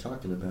guy I was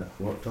talking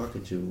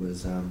to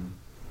was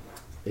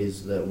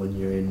is that when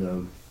you're in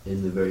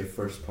the very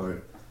first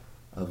part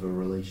of a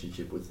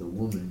relationship with a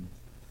woman,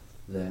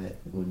 that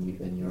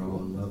when you're all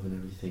in love and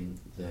everything,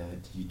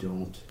 that you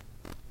don't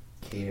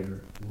care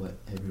what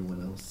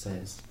everyone else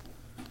says.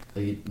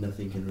 Like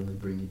nothing can really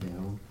bring you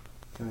down,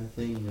 kind of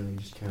thing. You know, you're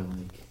just kind of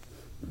like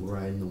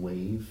riding the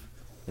wave.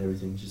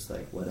 Everything's just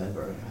like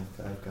whatever.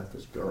 I've got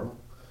this girl,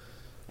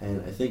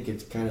 and I think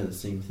it's kind of the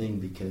same thing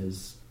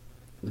because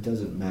it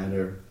doesn't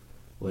matter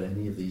what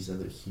any of these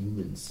other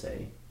humans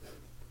say.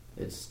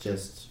 It's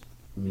just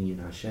me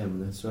and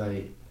Hashem. That's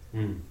why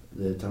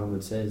the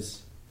Talmud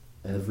says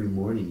every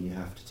morning you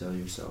have to tell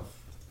yourself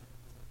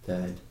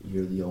that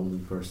you're the only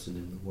person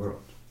in the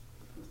world.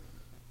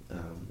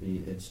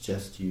 It's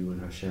just you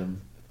and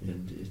Hashem,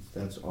 and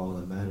that's all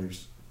that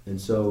matters.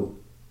 And so,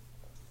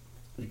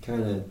 it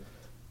kind of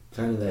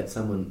that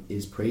someone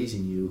is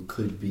praising you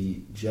could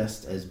be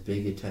just as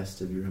big a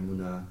test of your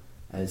emunah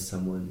as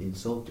someone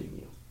insulting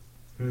you.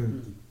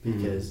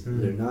 Because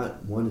they're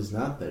not. One is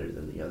not better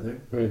than the other.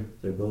 Right.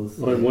 They're both.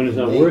 One is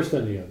not worse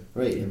than the other.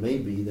 Right. It may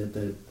be that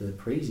the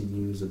praising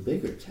you is a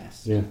bigger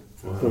test. Yeah.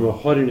 Wow. From a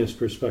haughtiness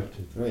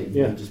perspective. Right.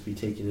 You may just be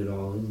taking it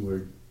all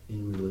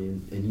inwardly,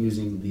 and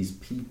using these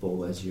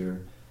people as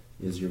your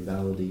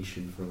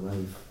validation for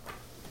life.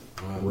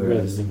 Wow.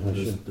 Whereas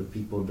the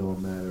people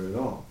don't matter at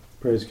all.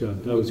 Praise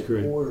God. That was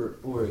great.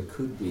 Or it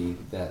could be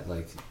that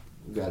like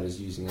God is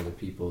using other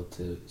people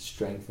to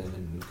strengthen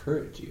and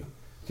encourage you.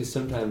 Because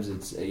sometimes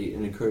it's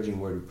an encouraging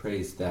word of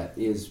praise that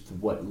is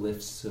what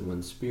lifts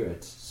someone's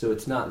spirits. So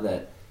it's not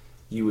that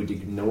you would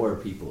ignore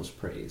people's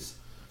praise,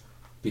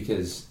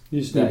 because you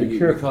just need to be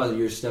careful. Because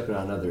you're stepping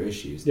on other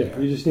issues. Yeah,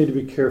 there. You just need to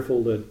be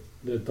careful that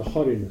the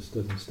haughtiness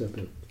doesn't step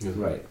in.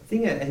 Right. I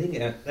think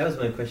that was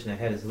one question I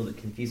had. Is a little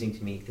bit confusing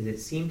to me because it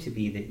seemed to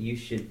be that you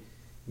should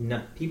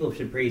not people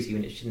should praise you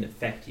and it shouldn't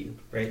affect you.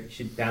 Right? It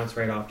should bounce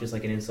right off, just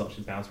like an insult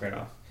should bounce right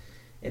off.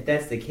 If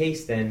that's the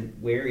case, then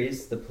where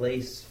is the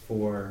place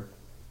for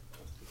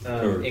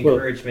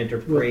encouragement or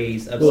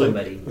praise of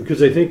somebody?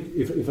 Because I think,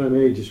 if I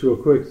may, just real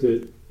quick,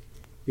 that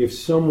if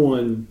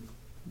someone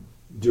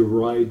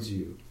derides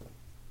you,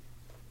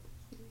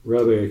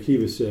 Rabbi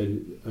Akiva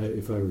said,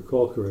 if I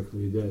recall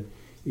correctly, that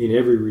in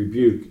every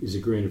rebuke is a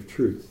grain of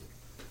truth.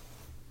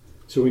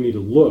 So we need to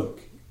look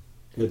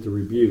at the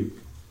rebuke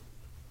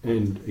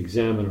and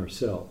examine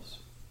ourselves.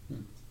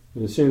 And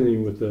the same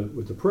thing with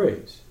the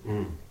praise.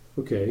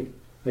 Okay,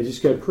 I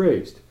just got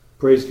praised.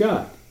 Praise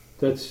God.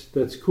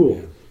 That's cool.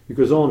 Yeah.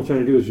 Because all I'm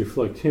trying to do is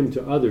reflect Him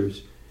to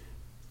others.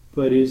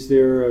 But is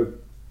there a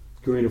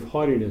grain of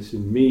haughtiness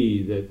in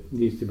me that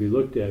needs to be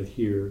looked at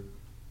here?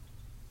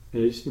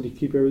 And I just need to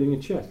keep everything in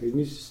check. It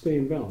needs to stay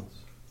in balance.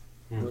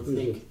 I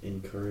think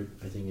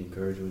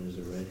encouragement is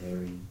a red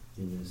herring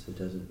in this. It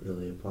doesn't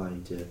really apply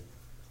to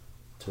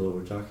what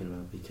we're talking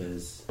about,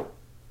 because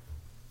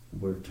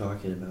we're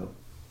talking about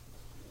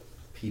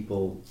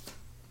people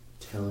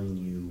telling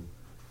you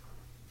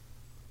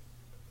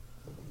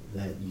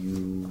that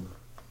you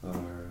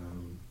are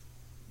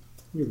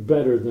you're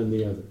better than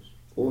the others,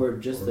 or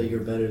just that you're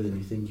better than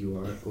you think you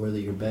are, or that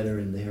you're better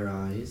in their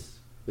eyes,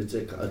 It's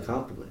a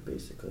compliment,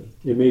 basically.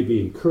 It may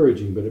be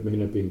encouraging, but it may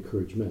not be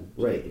encouragement.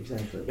 Right,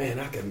 exactly. Man,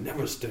 I can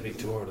never study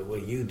Torah the way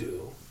you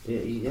do.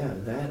 Yeah,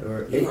 that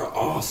or You are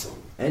awesome.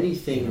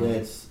 anything You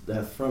know?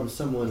 that from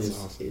someone That's is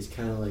awesome. is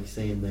kind of like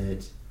saying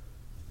that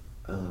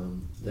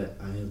that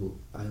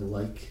I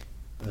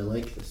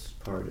like this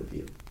part of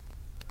you,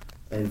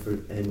 and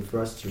for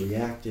us to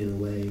react in a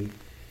way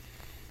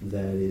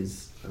that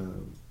is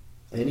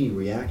any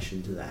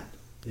reaction to that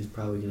is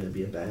probably going to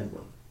be a bad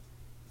one.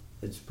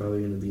 It's probably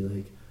going to be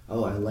like,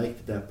 oh, I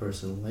like that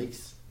person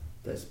likes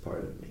this part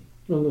of me.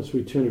 Unless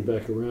we turn it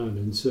back around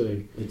and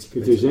say, It's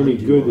if there's any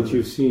undue good honor. that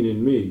you've seen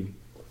in me,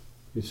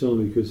 it's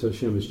only because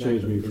Hashem has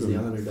changed me Because from the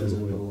honor from doesn't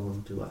the way.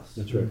 belong to us.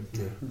 That's right.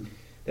 Yeah.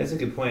 That's a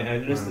good point. I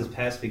noticed this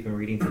past week when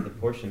reading through the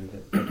portion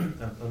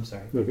that I'm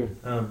sorry. Okay.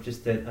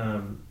 Just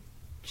that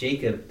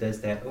Jacob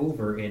does that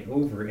over and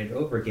over and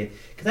over again.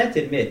 Because I have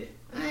to admit,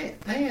 I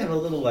have a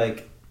little I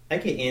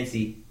get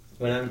antsy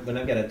when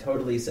I've got a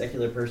totally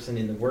secular person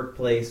in the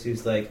workplace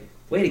who's like,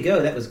 "Way to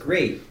go, that was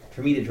great."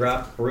 For me to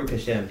drop Baruch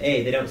Hashem,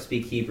 A, they don't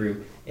speak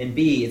Hebrew, and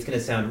B, it's going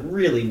to sound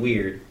really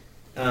weird.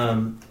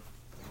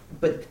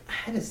 But I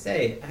had to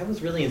say, I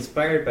was really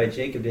inspired by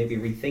Jacob to maybe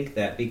rethink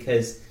that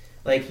because,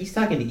 he's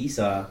talking to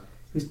Esau,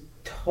 who's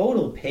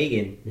total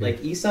pagan. Yeah.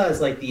 Esau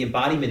is like the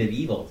embodiment of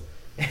evil,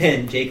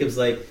 and Jacob's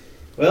like,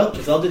 "Well,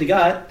 it's all due to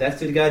God. That's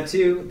due to God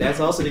too. That's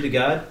also due to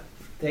God.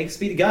 Thanks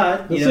be to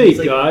God." Let's it's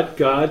see, God.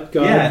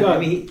 Yeah, God. I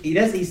mean, he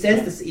does. He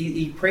says this.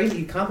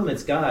 He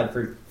compliments God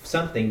for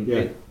something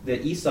Yeah.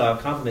 that Esau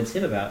compliments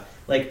him about.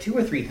 2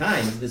 or 3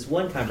 times. This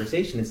one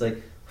conversation, it's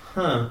like,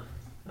 I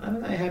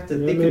have to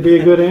That think. may be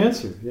a good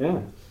answer. Yeah.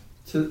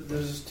 So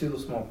there's just 2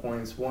 small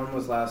points. One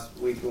was last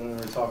week when we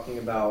were talking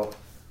about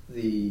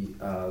the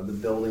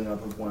building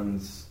up of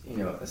one's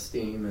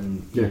esteem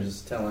and Yeah.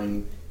 just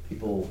telling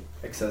people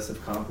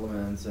excessive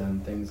compliments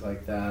and things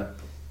like that.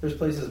 There's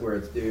places where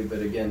it's due,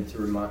 but again, to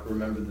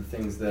remember the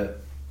things that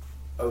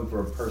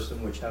over a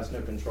person which has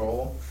no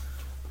control,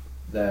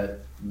 that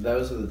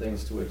those are the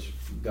things to which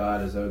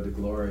God is owed the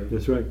glory.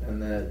 That's right.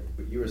 And that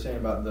what you were saying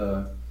about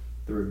the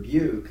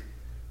rebuke,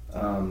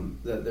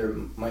 that there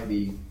might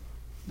be,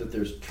 that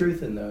there's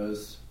truth in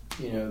those,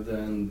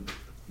 then,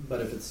 but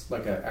if it's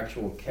like an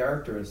actual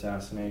character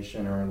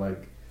assassination or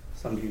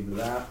something to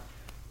that,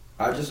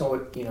 I just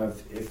always,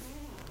 if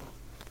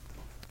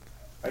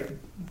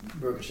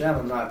Baruch Hashem,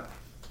 I'm not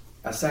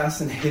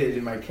assassinated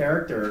in my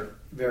character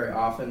very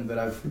often, but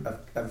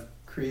I've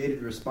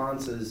created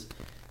responses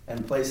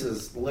and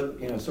places,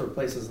 sort of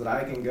places that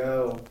I can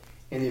go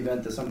in the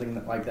event that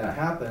something like that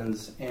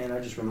happens, and I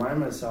just remind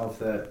myself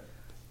that,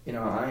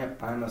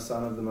 I'm a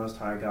son of the Most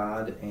High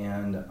God,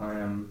 and I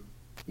am,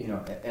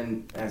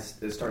 and I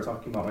start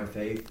talking about my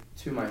faith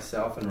to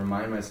myself and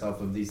remind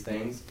myself of these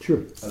things,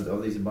 Sure.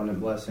 of these abundant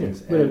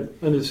blessings. Yeah, And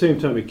but at the same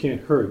time, it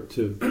can't hurt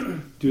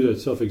to do that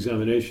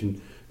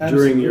self-examination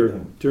during your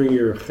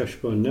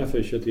cheshbon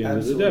nefesh at the end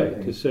of the day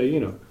Absolutely. to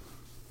say,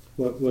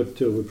 what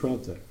would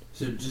prompt that.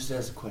 So just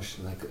as a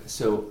question,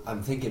 so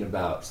I'm thinking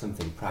about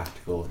something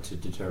practical to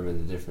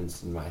determine the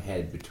difference in my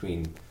head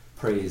between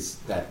praise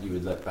that you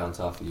would let bounce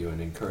off of you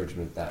and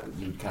encouragement that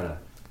you would kind of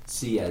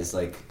see as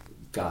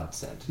God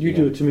sent. You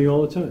do it to me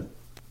all the time.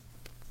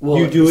 Well,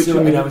 You do it so-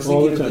 to me and I was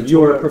all thinking the of time. the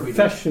You are a Torah reading.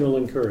 professional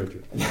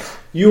encourager.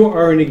 You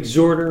are an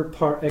exhorter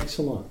par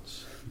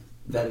excellence.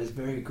 That is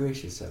very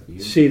gracious of you.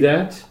 See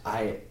that?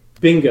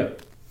 Bingo.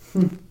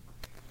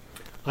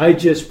 I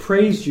just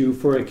praised you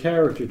for a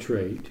character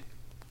trait,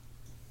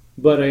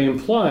 but I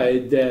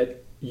implied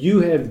that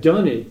you have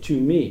done it to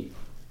me.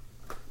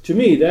 To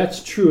me,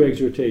 that's true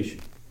exhortation.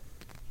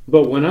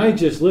 But when I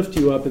just lift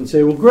you up and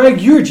say, well,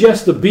 Greg, you're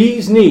just the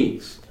bee's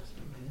knees.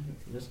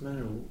 It doesn't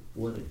matter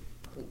what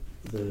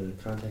the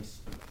context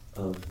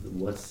of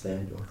what's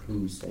said or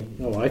who's saying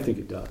it. Oh, I think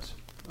it does.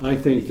 I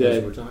think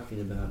Because we're that...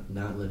 talking about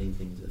not letting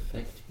things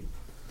affect you.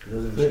 It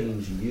doesn't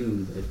change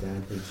you that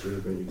Dad thinks you're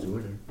a great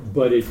exhorter.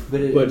 But it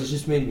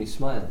just made me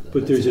smile. Though.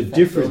 But there's a That's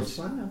difference.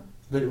 Smile.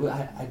 But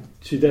I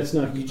See, that's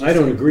not... You just I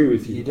don't said- agree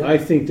with you you. don't. I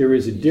think there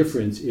is a You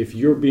difference if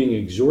you're being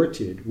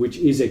exhorted, which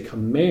is a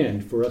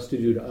command for us to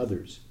do to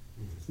others.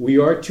 We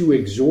are to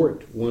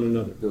exhort one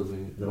another.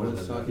 building No one one's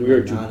another. talking We are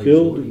about to not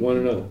build exhorting one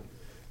people. another.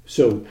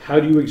 So how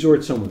do you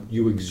exhort someone?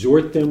 You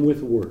exhort them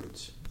with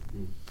words.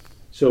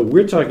 So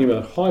we're talking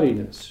about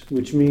haughtiness,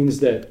 which means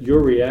that your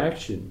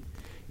reaction,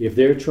 if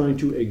they're trying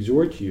to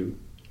exhort you,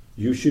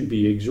 you should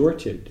be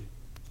exhorted.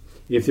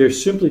 If they're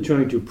simply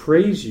trying to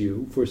praise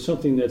you for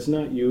something that's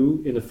not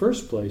you in the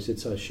first place,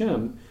 it's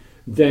Hashem,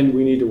 then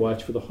we need to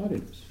watch for the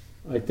haughtiness.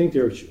 I think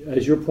there,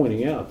 as you're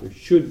pointing out, there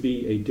should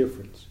be a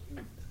difference.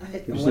 I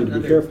had We just one need to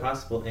be other careful.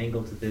 possible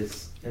angle to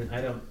this, and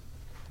I don't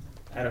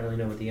really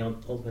know what the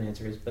ultimate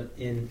answer is, but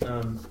in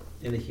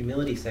the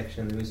humility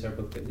section of the Musar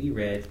book that we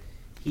read,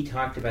 he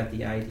talked about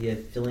the idea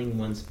of filling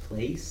one's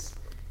place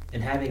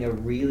and having a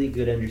really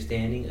good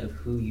understanding of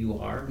who you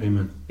are.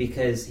 Amen.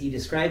 Because he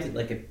describes it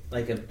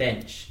like a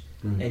bench,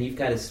 and you've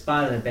got a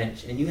spot on a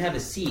bench, and you have a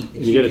seat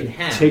that You you got can to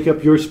have take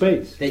up your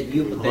space. that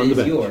on the is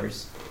bench.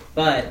 yours,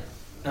 but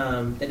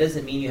that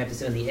doesn't mean you have to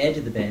sit on the edge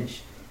of the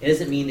bench. It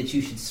doesn't mean that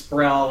you should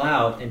sprawl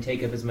out and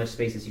take up as much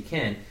space as you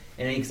can.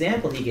 And an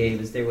example he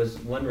gave is there was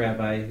one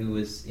rabbi who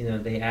was,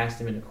 they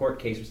asked him in a court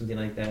case or something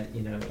like that,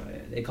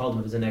 they called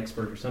him as an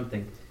expert or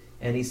something.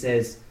 And he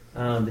says,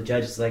 the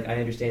judge is like, I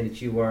understand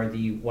that you are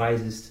the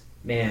wisest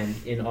man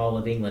in all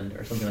of England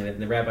or something like that.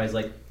 And the rabbi's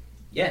like,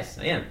 yes,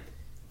 I am.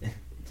 The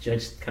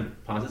judge kind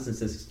of pauses and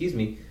says, excuse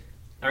me,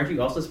 aren't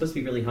you also supposed to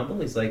be really humble?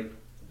 He's like,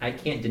 I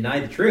can't deny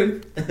the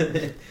truth.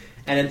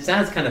 And it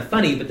sounds kind of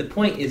funny, but the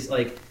point is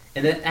like,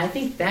 and I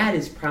think that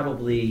is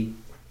probably,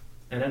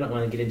 and I don't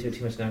want to get into it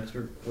too much now because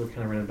we're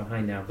kind of running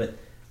behind now, but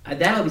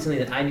that would be something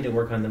that I need to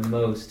work on the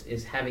most,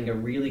 is having a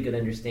really good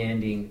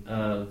understanding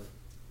of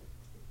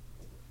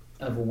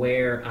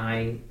where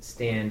I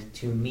stand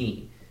to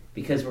me.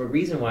 Because the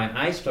reason why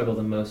I struggle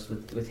the most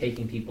with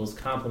taking people's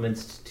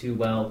compliments too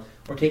well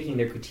or taking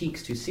their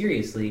critiques too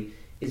seriously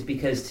is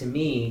because to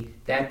me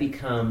that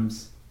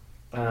becomes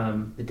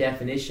the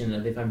definition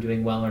of if I'm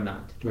doing well or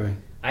not. Right.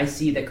 I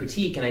see that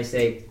critique and I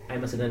say, I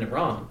must have done it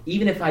wrong.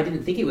 Even if I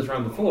didn't think it was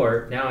wrong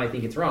before, now I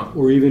think it's wrong.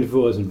 Or even if it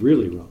wasn't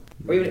really wrong.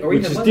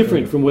 Which is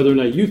different from whether or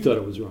not you thought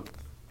it was wrong.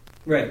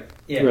 Right.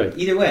 Yeah. Right.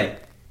 Either way.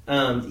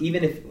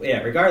 Even if,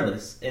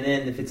 regardless. And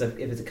then if it's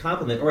a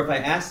compliment, or if I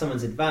ask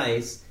someone's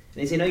advice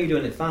and they say, no, you're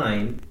doing it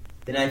fine,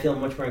 then I feel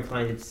much more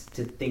inclined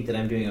to think that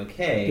I'm doing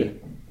okay.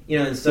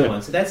 Yeah. And so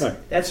on. So that's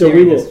so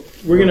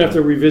we're going to have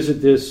to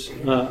revisit this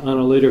on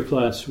a later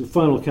class.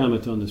 Final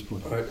comment on this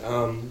point. All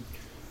right.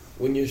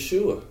 When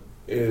Yeshua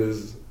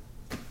is,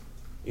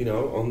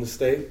 on the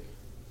stake,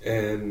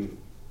 and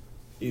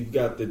you've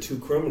got the two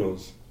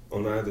criminals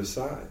on either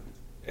side,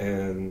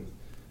 and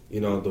the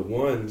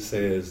one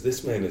says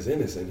this man is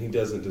innocent, he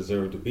doesn't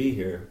deserve to be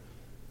here,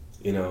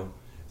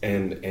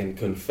 and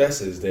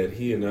confesses that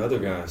he and the other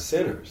guy are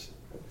sinners,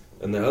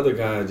 and the other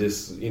guy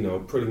just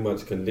pretty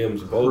much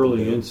condemns both of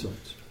them.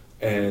 Insults.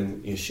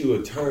 And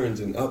Yeshua turns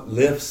and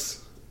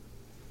uplifts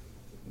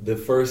the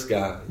first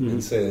guy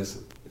and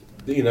says,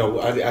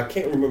 I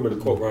can't remember the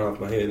quote right off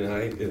my head,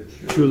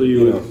 and truly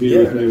you would be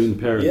with me in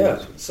paradise.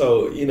 Yeah.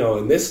 So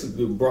and this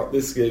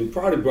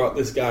probably brought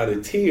this guy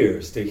to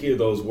tears to hear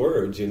those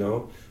words.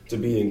 To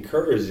be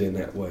encouraged in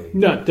that way.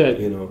 Not that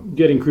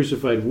getting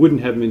crucified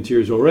wouldn't have him in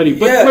tears already,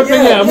 but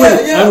I'm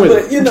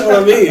with it. You know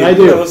what I mean? I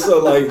do.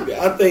 So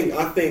I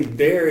think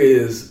there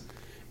is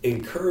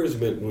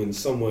encouragement when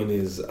someone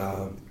is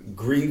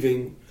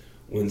grieving,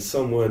 when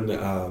someone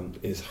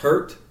is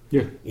hurt.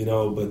 Yeah.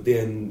 But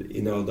then,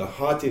 the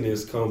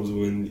haughtiness comes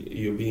when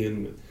you're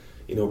being,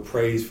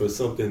 praised for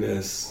something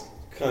that's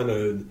kind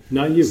of...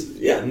 Not you.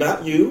 Yeah,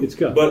 not you. It's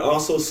God. But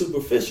also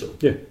superficial.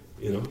 Yeah.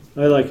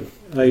 I like it.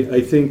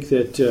 I think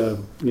that,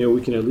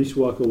 we can at least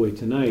walk away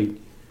tonight,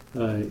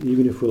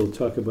 even if we'll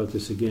talk about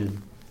this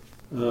again,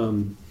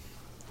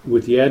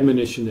 with the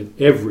admonition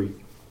that every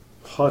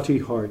haughty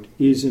heart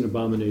is an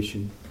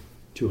abomination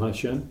to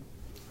Hashem.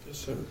 Yes,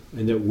 sir.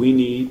 And that we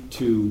need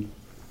to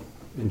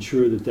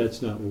ensure that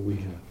that's not what we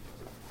have.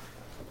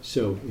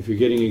 So if you're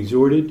getting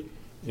exhorted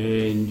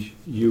and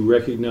you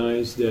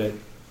recognize that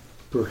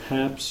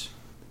perhaps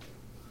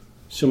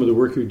some of the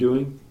work you're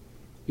doing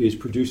is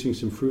producing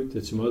some fruit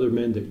that some other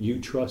men that you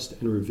trust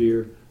and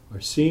revere are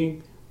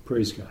seeing,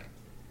 praise God.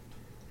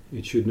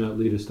 It should not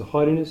lead us to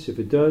haughtiness. If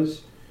it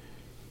does,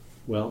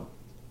 well,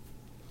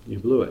 you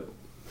blew it.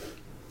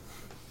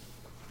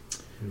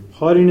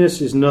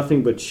 Haughtiness is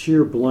nothing but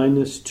sheer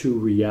blindness to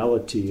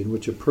reality, in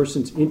which a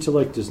person's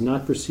intellect does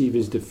not perceive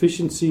his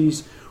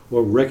deficiencies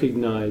or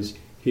recognize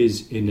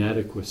his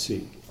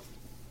inadequacy.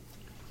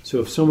 So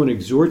if someone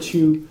exhorts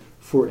you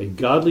for a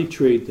godly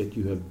trait that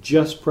you have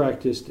just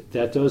practiced,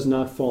 that does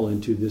not fall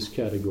into this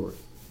category.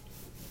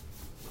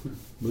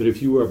 But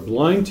if you are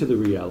blind to the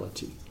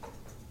reality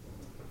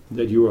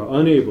that you are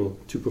unable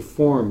to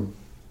perform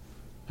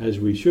as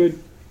we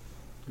should,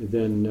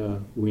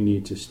 then we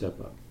need to step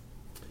up.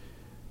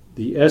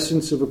 The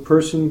essence of a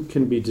person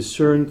can be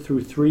discerned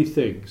through three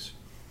things.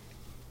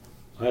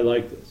 I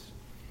like this.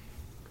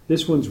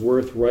 This one's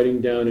worth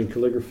writing down in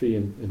calligraphy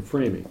and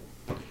framing.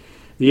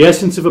 The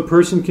essence of a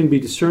person can be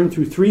discerned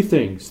through three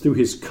things: through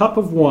his cup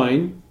of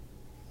wine,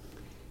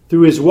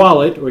 through his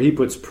wallet, or he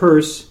puts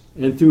purse,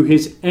 and through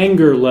his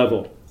anger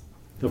level.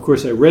 Of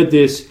course, I read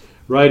this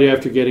right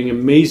after getting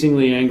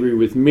amazingly angry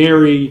with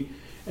Mary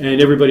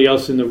and everybody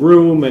else in the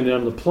room and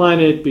on the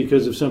planet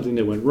because of something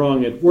that went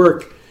wrong at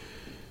work.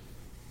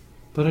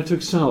 But I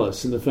took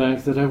solace in the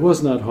fact that I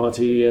was not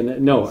haughty, and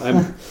I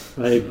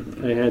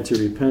had to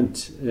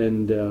repent,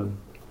 and it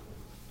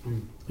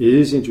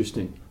is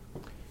interesting.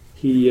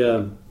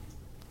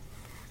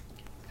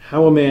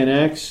 How a man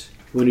acts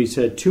when he's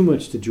had too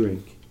much to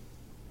drink,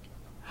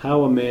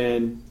 how a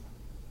man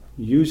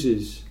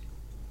uses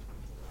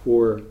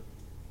or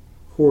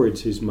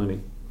hoards his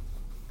money,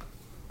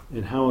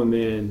 and how a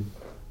man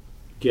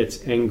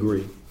gets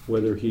angry,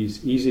 whether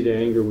he's easy to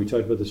anger. We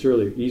talked about this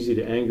earlier: easy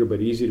to anger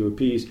but easy to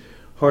appease,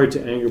 hard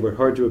to anger but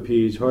hard to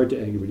appease, hard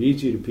to anger but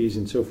easy to appease,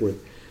 and so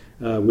forth.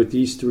 With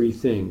these three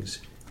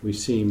things, we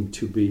seem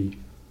to be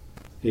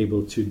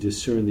able to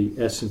discern the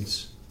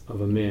essence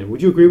of a man.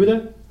 Would you agree with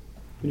that?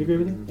 Would you agree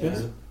with that? Yeah.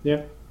 Yes?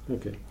 Yeah?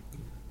 Okay.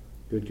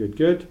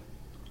 Good.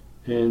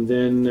 And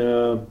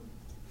then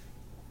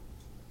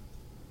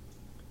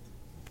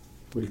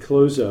we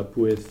close up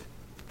with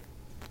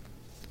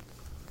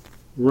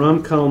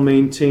Ramchal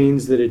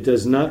maintains that it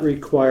does not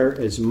require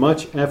as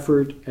much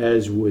effort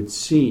as would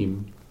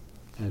seem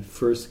at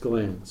first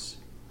glance.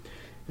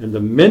 And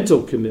the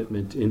mental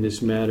commitment in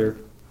this matter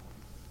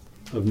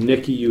of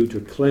nikiyut,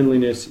 or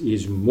cleanliness,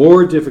 is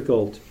more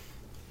difficult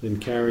than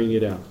carrying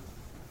it out.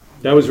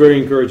 That was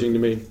very encouraging to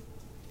me,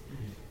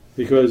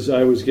 because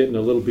I was getting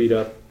a little beat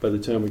up by the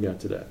time we got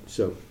to that.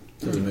 So,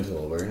 the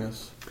mental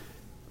awareness,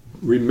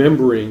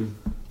 remembering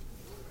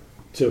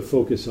to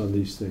focus on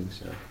these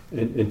things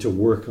and to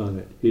work on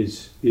it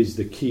is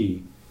the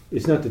key.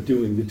 It's not the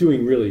doing. The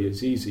doing really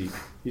is easy.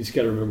 You just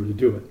got to remember to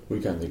do it. We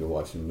kind of think of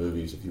watching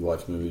movies. If you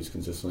watch movies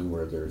consistently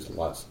where there's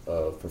lots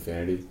of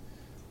profanity,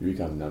 you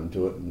become numb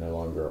to it, and no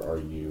longer are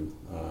you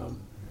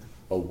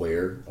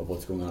aware of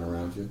what's going on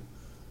around you.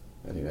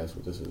 I think that's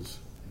what this is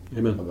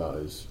about,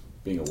 is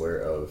being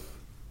aware of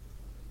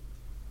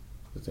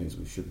the things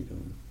we should be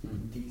doing.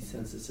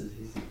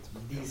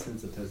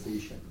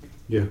 Desensitization.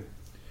 Yeah.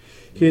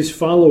 His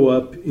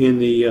follow-up in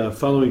the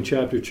following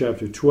chapter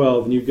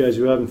 12, and you guys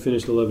who haven't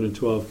finished 11 and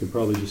 12 can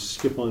probably just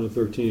skip on to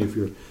 13 if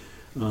you're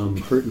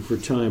hurting for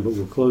time, but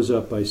we'll close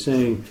up by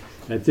saying,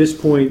 at this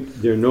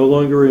point, there no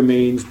longer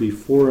remains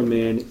before a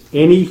man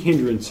any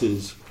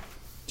hindrances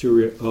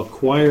to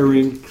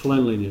acquiring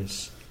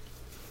cleanliness,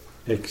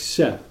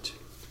 except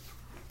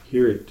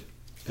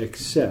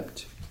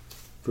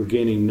for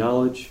gaining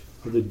knowledge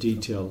of the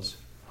details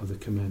of the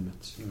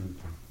commandments.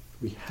 Mm-hmm.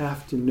 We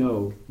have to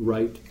know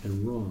right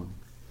and wrong.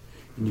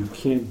 And you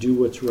can't do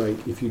what's right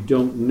if you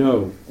don't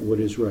know what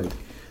is right.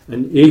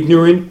 An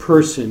ignorant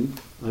person,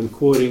 I'm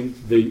quoting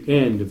the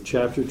end of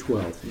chapter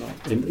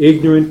 12, an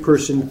ignorant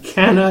person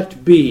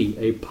cannot be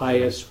a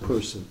pious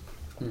person.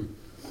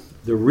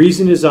 The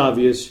reason is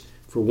obvious,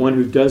 for one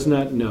who does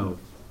not know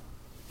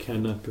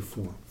cannot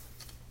perform.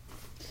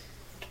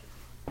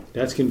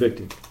 That's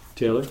convicting.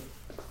 Taylor?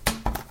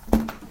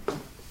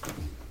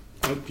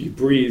 You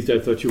breathed. I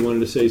thought you wanted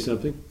to say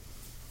something.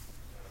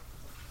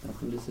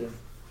 Nothing to say.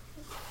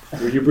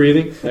 Were you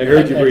breathing? I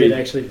heard you breathe. I did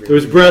actually breathe. There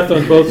was breath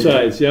on both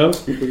sides. Yeah,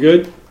 we're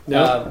good.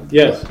 No.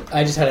 Yes.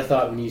 I just had a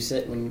thought when you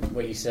said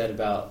what you said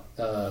about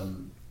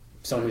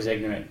someone who's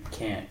ignorant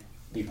can't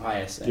be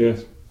pious.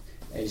 And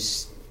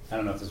Yes. I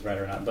don't know if this is right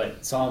or not,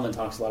 but Solomon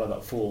talks a lot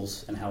about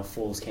fools and how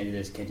fools can't do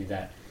this, can't do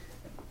that.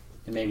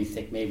 It made me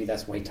think maybe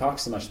that's why he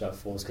talks so much about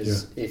fools,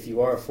 because if you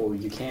are a fool,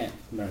 you can't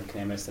learn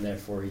commandments, and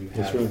therefore you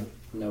have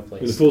no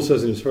place. And the fool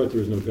says in his heart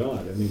there is no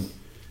God. I mean,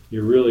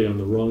 you're really on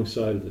the wrong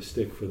side of the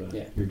stick for that.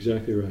 Yeah. You're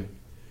exactly right.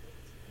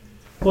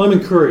 Well, I'm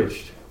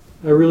encouraged.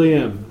 I really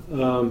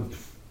am.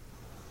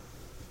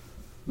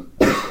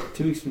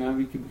 2 weeks from now,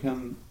 we could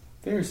become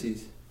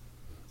Pharisees.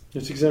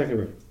 That's exactly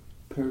right.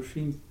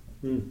 Perishing.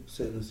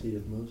 Sit in the seat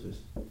of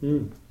Moses.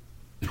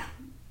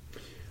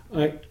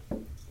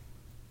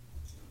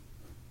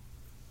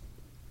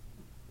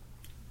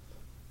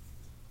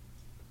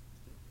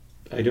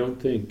 I don't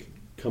think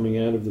coming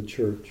out of the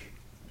church,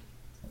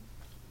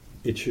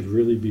 it should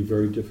really be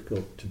very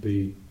difficult to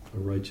be a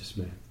righteous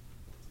man.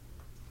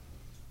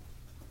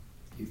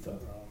 You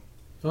thought wrong.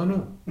 Oh,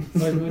 no.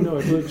 I know.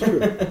 I believe it's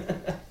true.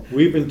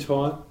 We've been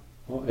taught,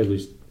 well, at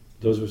least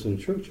those of us in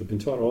the church have been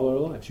taught all our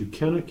lives, you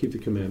cannot keep the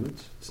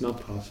commandments. It's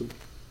not possible.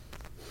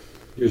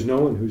 There's no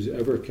one who's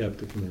ever kept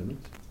the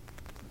commandments.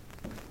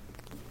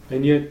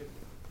 And yet,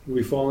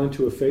 we fall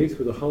into a faith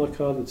with a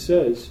halakha that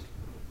says,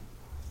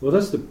 well,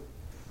 that's the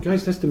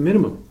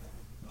minimum.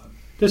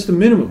 That's the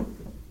minimum.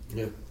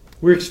 Yeah.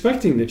 We're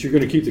expecting that you're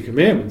going to keep the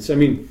commandments. I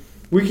mean,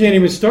 we can't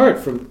even start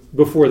from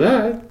before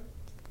that.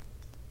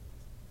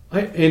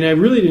 I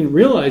really didn't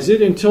realize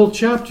it until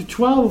chapter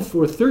 12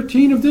 or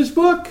 13 of this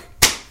book.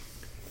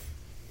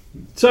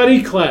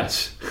 Tzaddik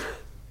class.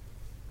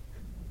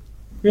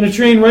 We're going to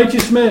train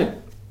righteous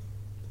men.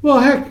 Well,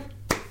 heck,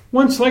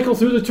 one cycle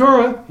through the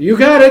Torah, you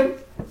got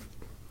it.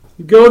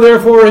 Go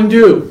therefore and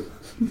do.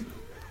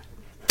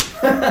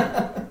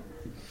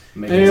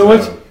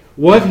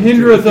 What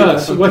hindereth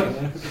us?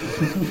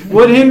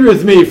 What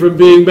hindereth me from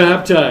being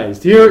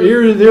baptized?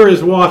 There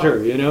is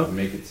water, you know.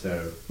 Make it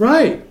so.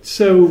 Right.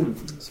 So,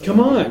 come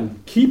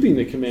on. Keeping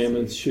the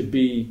commandments should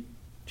be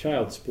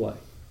child's play.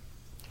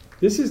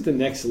 This is the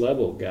next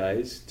level,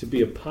 guys, to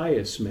be a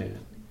pious man.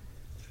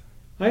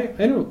 I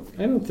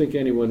don't think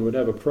anyone would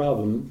have a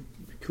problem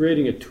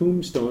creating a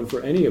tombstone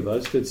for any of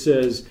us that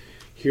says,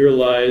 "Here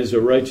lies a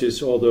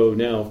righteous, although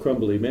now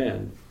crumbly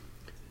man."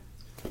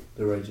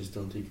 The righteous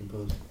don't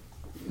decompose.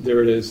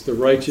 There it is. The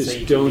righteous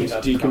don't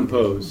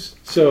decompose.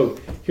 So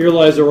here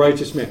lies a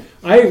righteous man.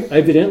 I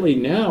evidently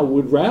now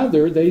would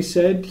rather they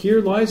said,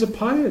 "Here lies a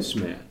pious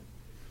man."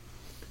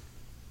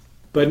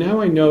 But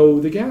now I know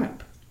the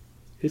gap.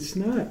 It's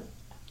not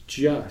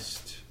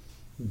just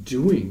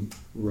doing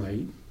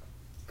right.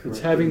 It's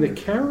having the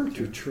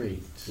character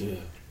traits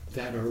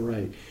that are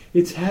right.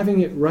 It's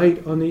having it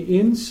right on the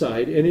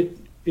inside, and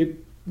it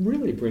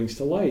really brings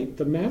to light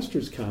the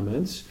Master's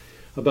comments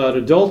about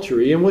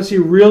adultery? And was he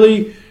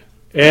really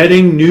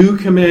adding new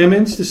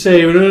commandments to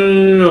say,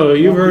 no,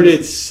 you've heard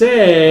it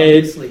said?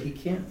 Obviously, he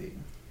can't be.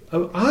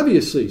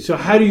 Obviously. So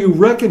how do you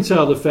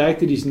reconcile the fact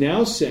that he's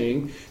now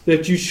saying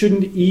that you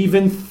shouldn't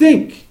even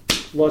think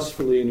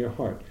lustfully in your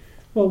heart?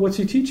 Well, what's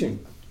he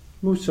teaching?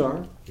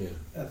 Musar. Yeah.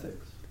 Ethics.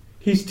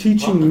 He's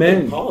teaching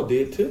men. Paul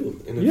did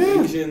too in Yeah.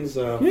 Ephesians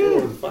 4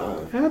 and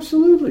 5.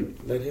 Absolutely.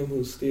 Let him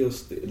who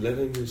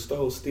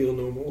stole steal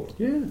no more.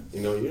 Yeah.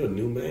 You're a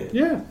new man.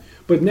 Yeah.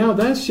 But now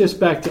that's just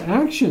back to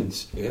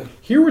actions. Yeah.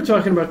 Here we're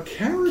talking about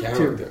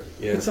character.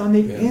 Yeah. It's on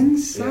the Yeah.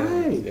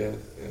 inside. Yeah.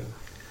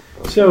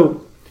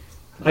 So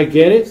I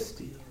get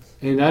it,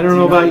 and I don't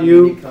know Do not about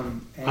you.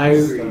 become I-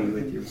 angry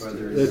with your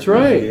brothers. That's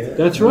right. Yeah.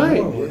 That's right.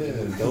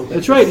 Yeah. Don't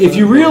That's let right. the If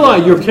you sun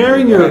realize go you're down.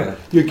 carrying Yeah.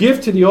 your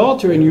gift to the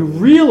altar and you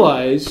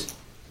realize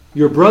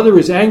your brother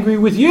is angry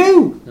with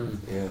you,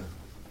 Yeah.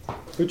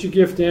 put your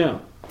gift down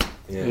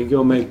Yeah. and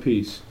go make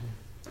peace.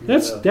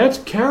 That's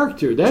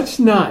character. That's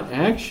not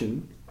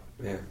action.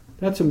 Yeah.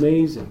 That's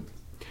amazing.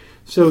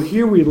 So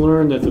here we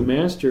learn that the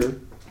Master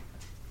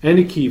and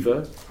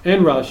Akiva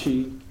and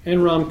Rashi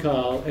and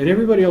Ramkal and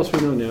everybody else we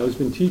know now has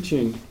been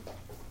teaching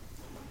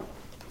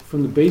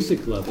from the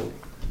basic level,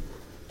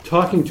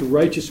 talking to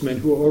righteous men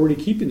who are already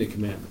keeping the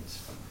commandments.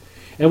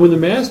 And when the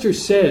Master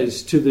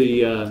says to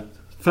the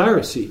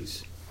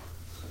Pharisees,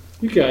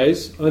 you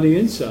guys on the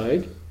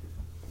inside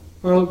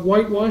are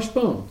whitewashed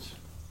bones,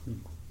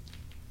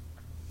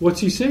 what's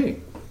he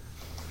saying?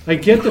 I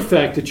get the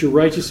fact that you're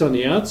righteous on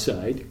the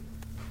outside,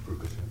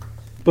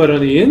 but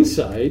on the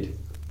inside,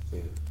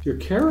 your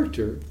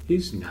character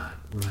is not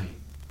right.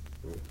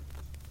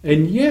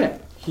 And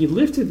yet, he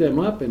lifted them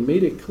up and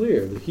made it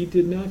clear that he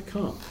did not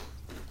come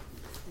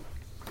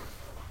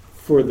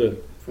for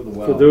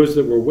those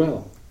that were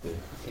well, but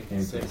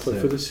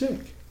for the sick.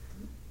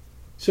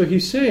 So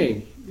he's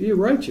saying, you're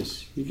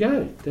righteous, you got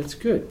it, that's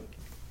good.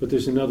 But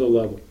there's another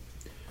level.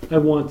 I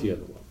want the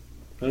other level.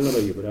 I don't know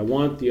about you, but I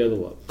want the other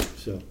level.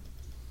 So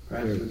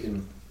Perhaps we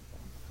can,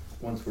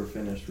 once we're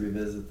finished,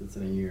 revisit this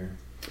in a year.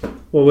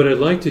 well, what I'd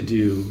like to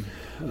do,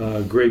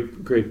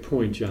 great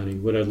point, Johnny.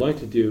 What I'd like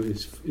to do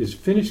is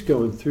finish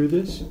going through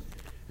this,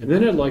 and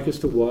then I'd like us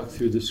to walk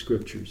through the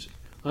scriptures.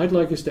 I'd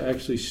like us to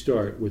actually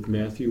start with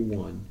Matthew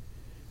 1,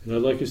 and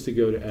I'd like us to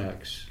go to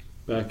Acts,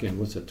 back in,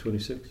 what's that,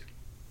 26?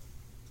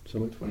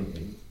 Someone?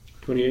 28.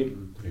 28?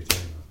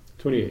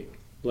 28.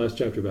 Last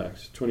chapter of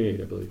Acts,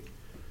 28, I believe.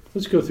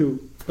 Let's go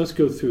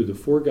through the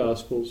four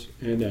Gospels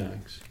and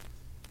Acts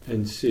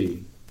and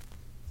see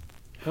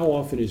how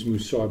often is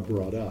Musar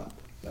brought up.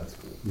 That's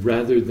cool.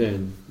 Rather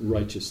than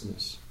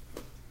righteousness.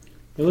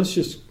 And let's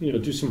just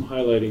do some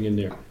highlighting in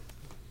there.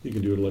 You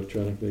can do it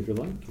electronically if you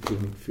like. If you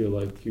feel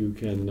like you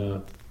can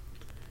have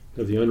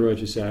the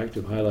unrighteous act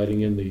of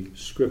highlighting in the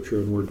Scripture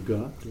and Word of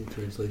God. The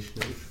translation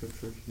of the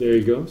Scripture. There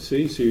you go.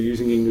 See, so you're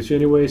using English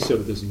anyway, so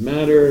it doesn't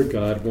matter.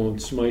 God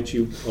won't smite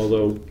you,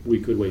 although we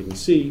could wait and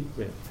see.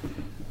 Yeah.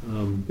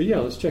 But yeah,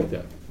 let's check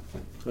that.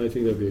 I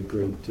think that'd be a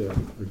great deal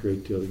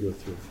to go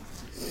through.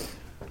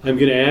 I'm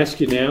going to ask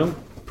you now,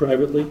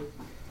 privately,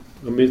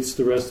 amidst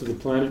the rest of the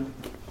planet,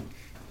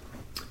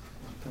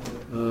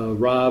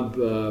 Rob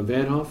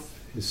Vanhoff,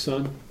 his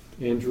son,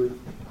 Andrew,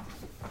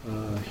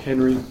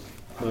 Henry,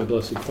 my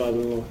blessed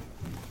father-in-law,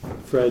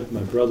 Fred,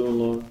 my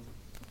brother-in-law,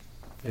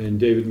 and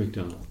David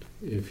McDonald.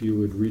 If you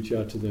would reach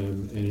out to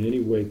them in any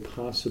way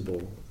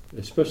possible,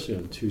 especially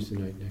on Tuesday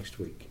night next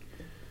week.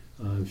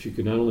 If you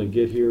could not only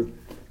get here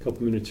a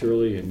couple minutes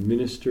early and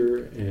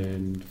minister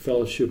and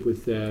fellowship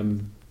with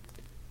them,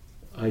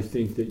 I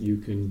think that you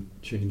can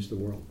change the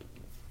world.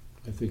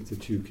 I think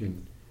that you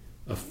can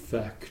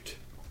affect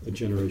a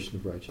generation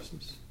of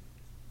righteousness.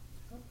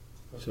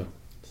 So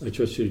I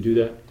trust you to do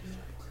that.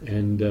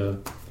 And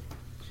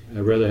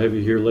I'd rather have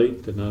you here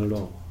late than not at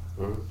all.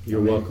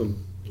 You're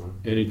welcome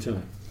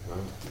anytime.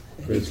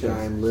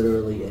 Anytime,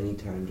 literally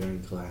anytime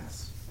during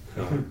class.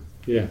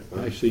 Yeah,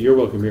 actually, you're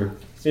welcome here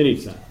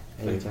anytime.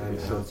 Anytime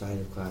outside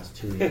of class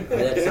too.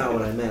 That's not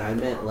what I meant. I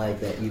meant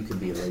like that you could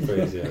be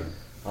late. Yeah.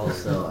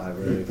 Also, I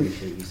really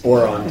appreciate you saying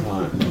Or that. on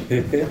time. I'm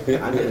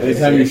gonna Anytime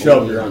say you show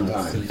up, only you're on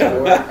time.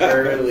 Or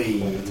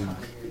early.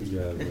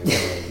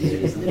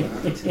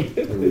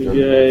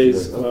 You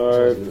guys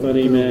are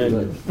funny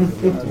men.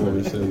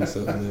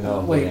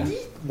 Oh, Wait, yeah.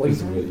 wait.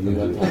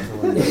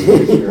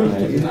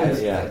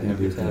 Yeah.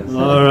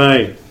 All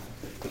right.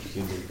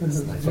 Yeah.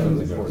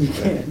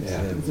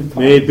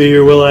 May it be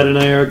your will,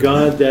 Adonai our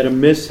God, that a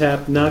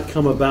mishap not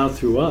come about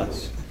through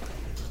us.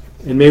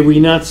 And may we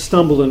not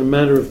stumble in a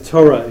matter of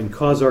Torah and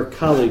cause our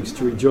colleagues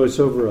to rejoice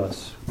over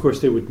us. Of course,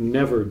 they would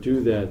never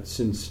do that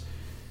since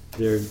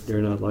they're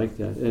not like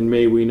that. And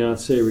may we not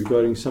say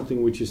regarding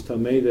something which is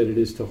tameh that it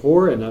is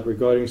tahor, and not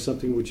regarding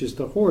something which is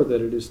tahor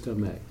that it is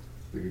tameh.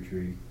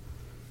 Bigotry.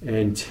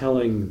 And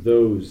telling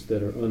those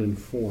that are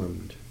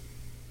uninformed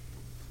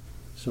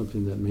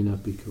something that may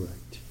not be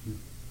correct.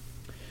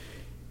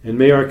 And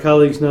may our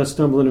colleagues not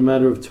stumble in a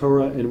matter of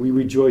Torah, and we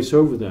rejoice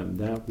over them.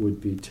 That would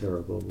be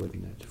terrible,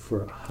 wouldn't it?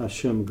 For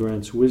Hashem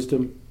grants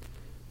wisdom,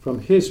 From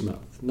his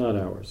mouth, not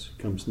ours,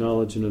 comes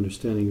knowledge and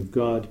understanding of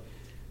God.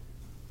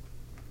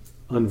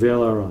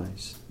 Unveil our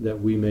eyes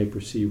that we may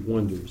perceive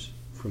wonders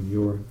from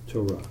your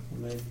Torah.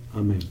 Amen.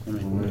 Amen.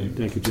 Amen.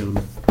 Thank you,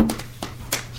 gentlemen.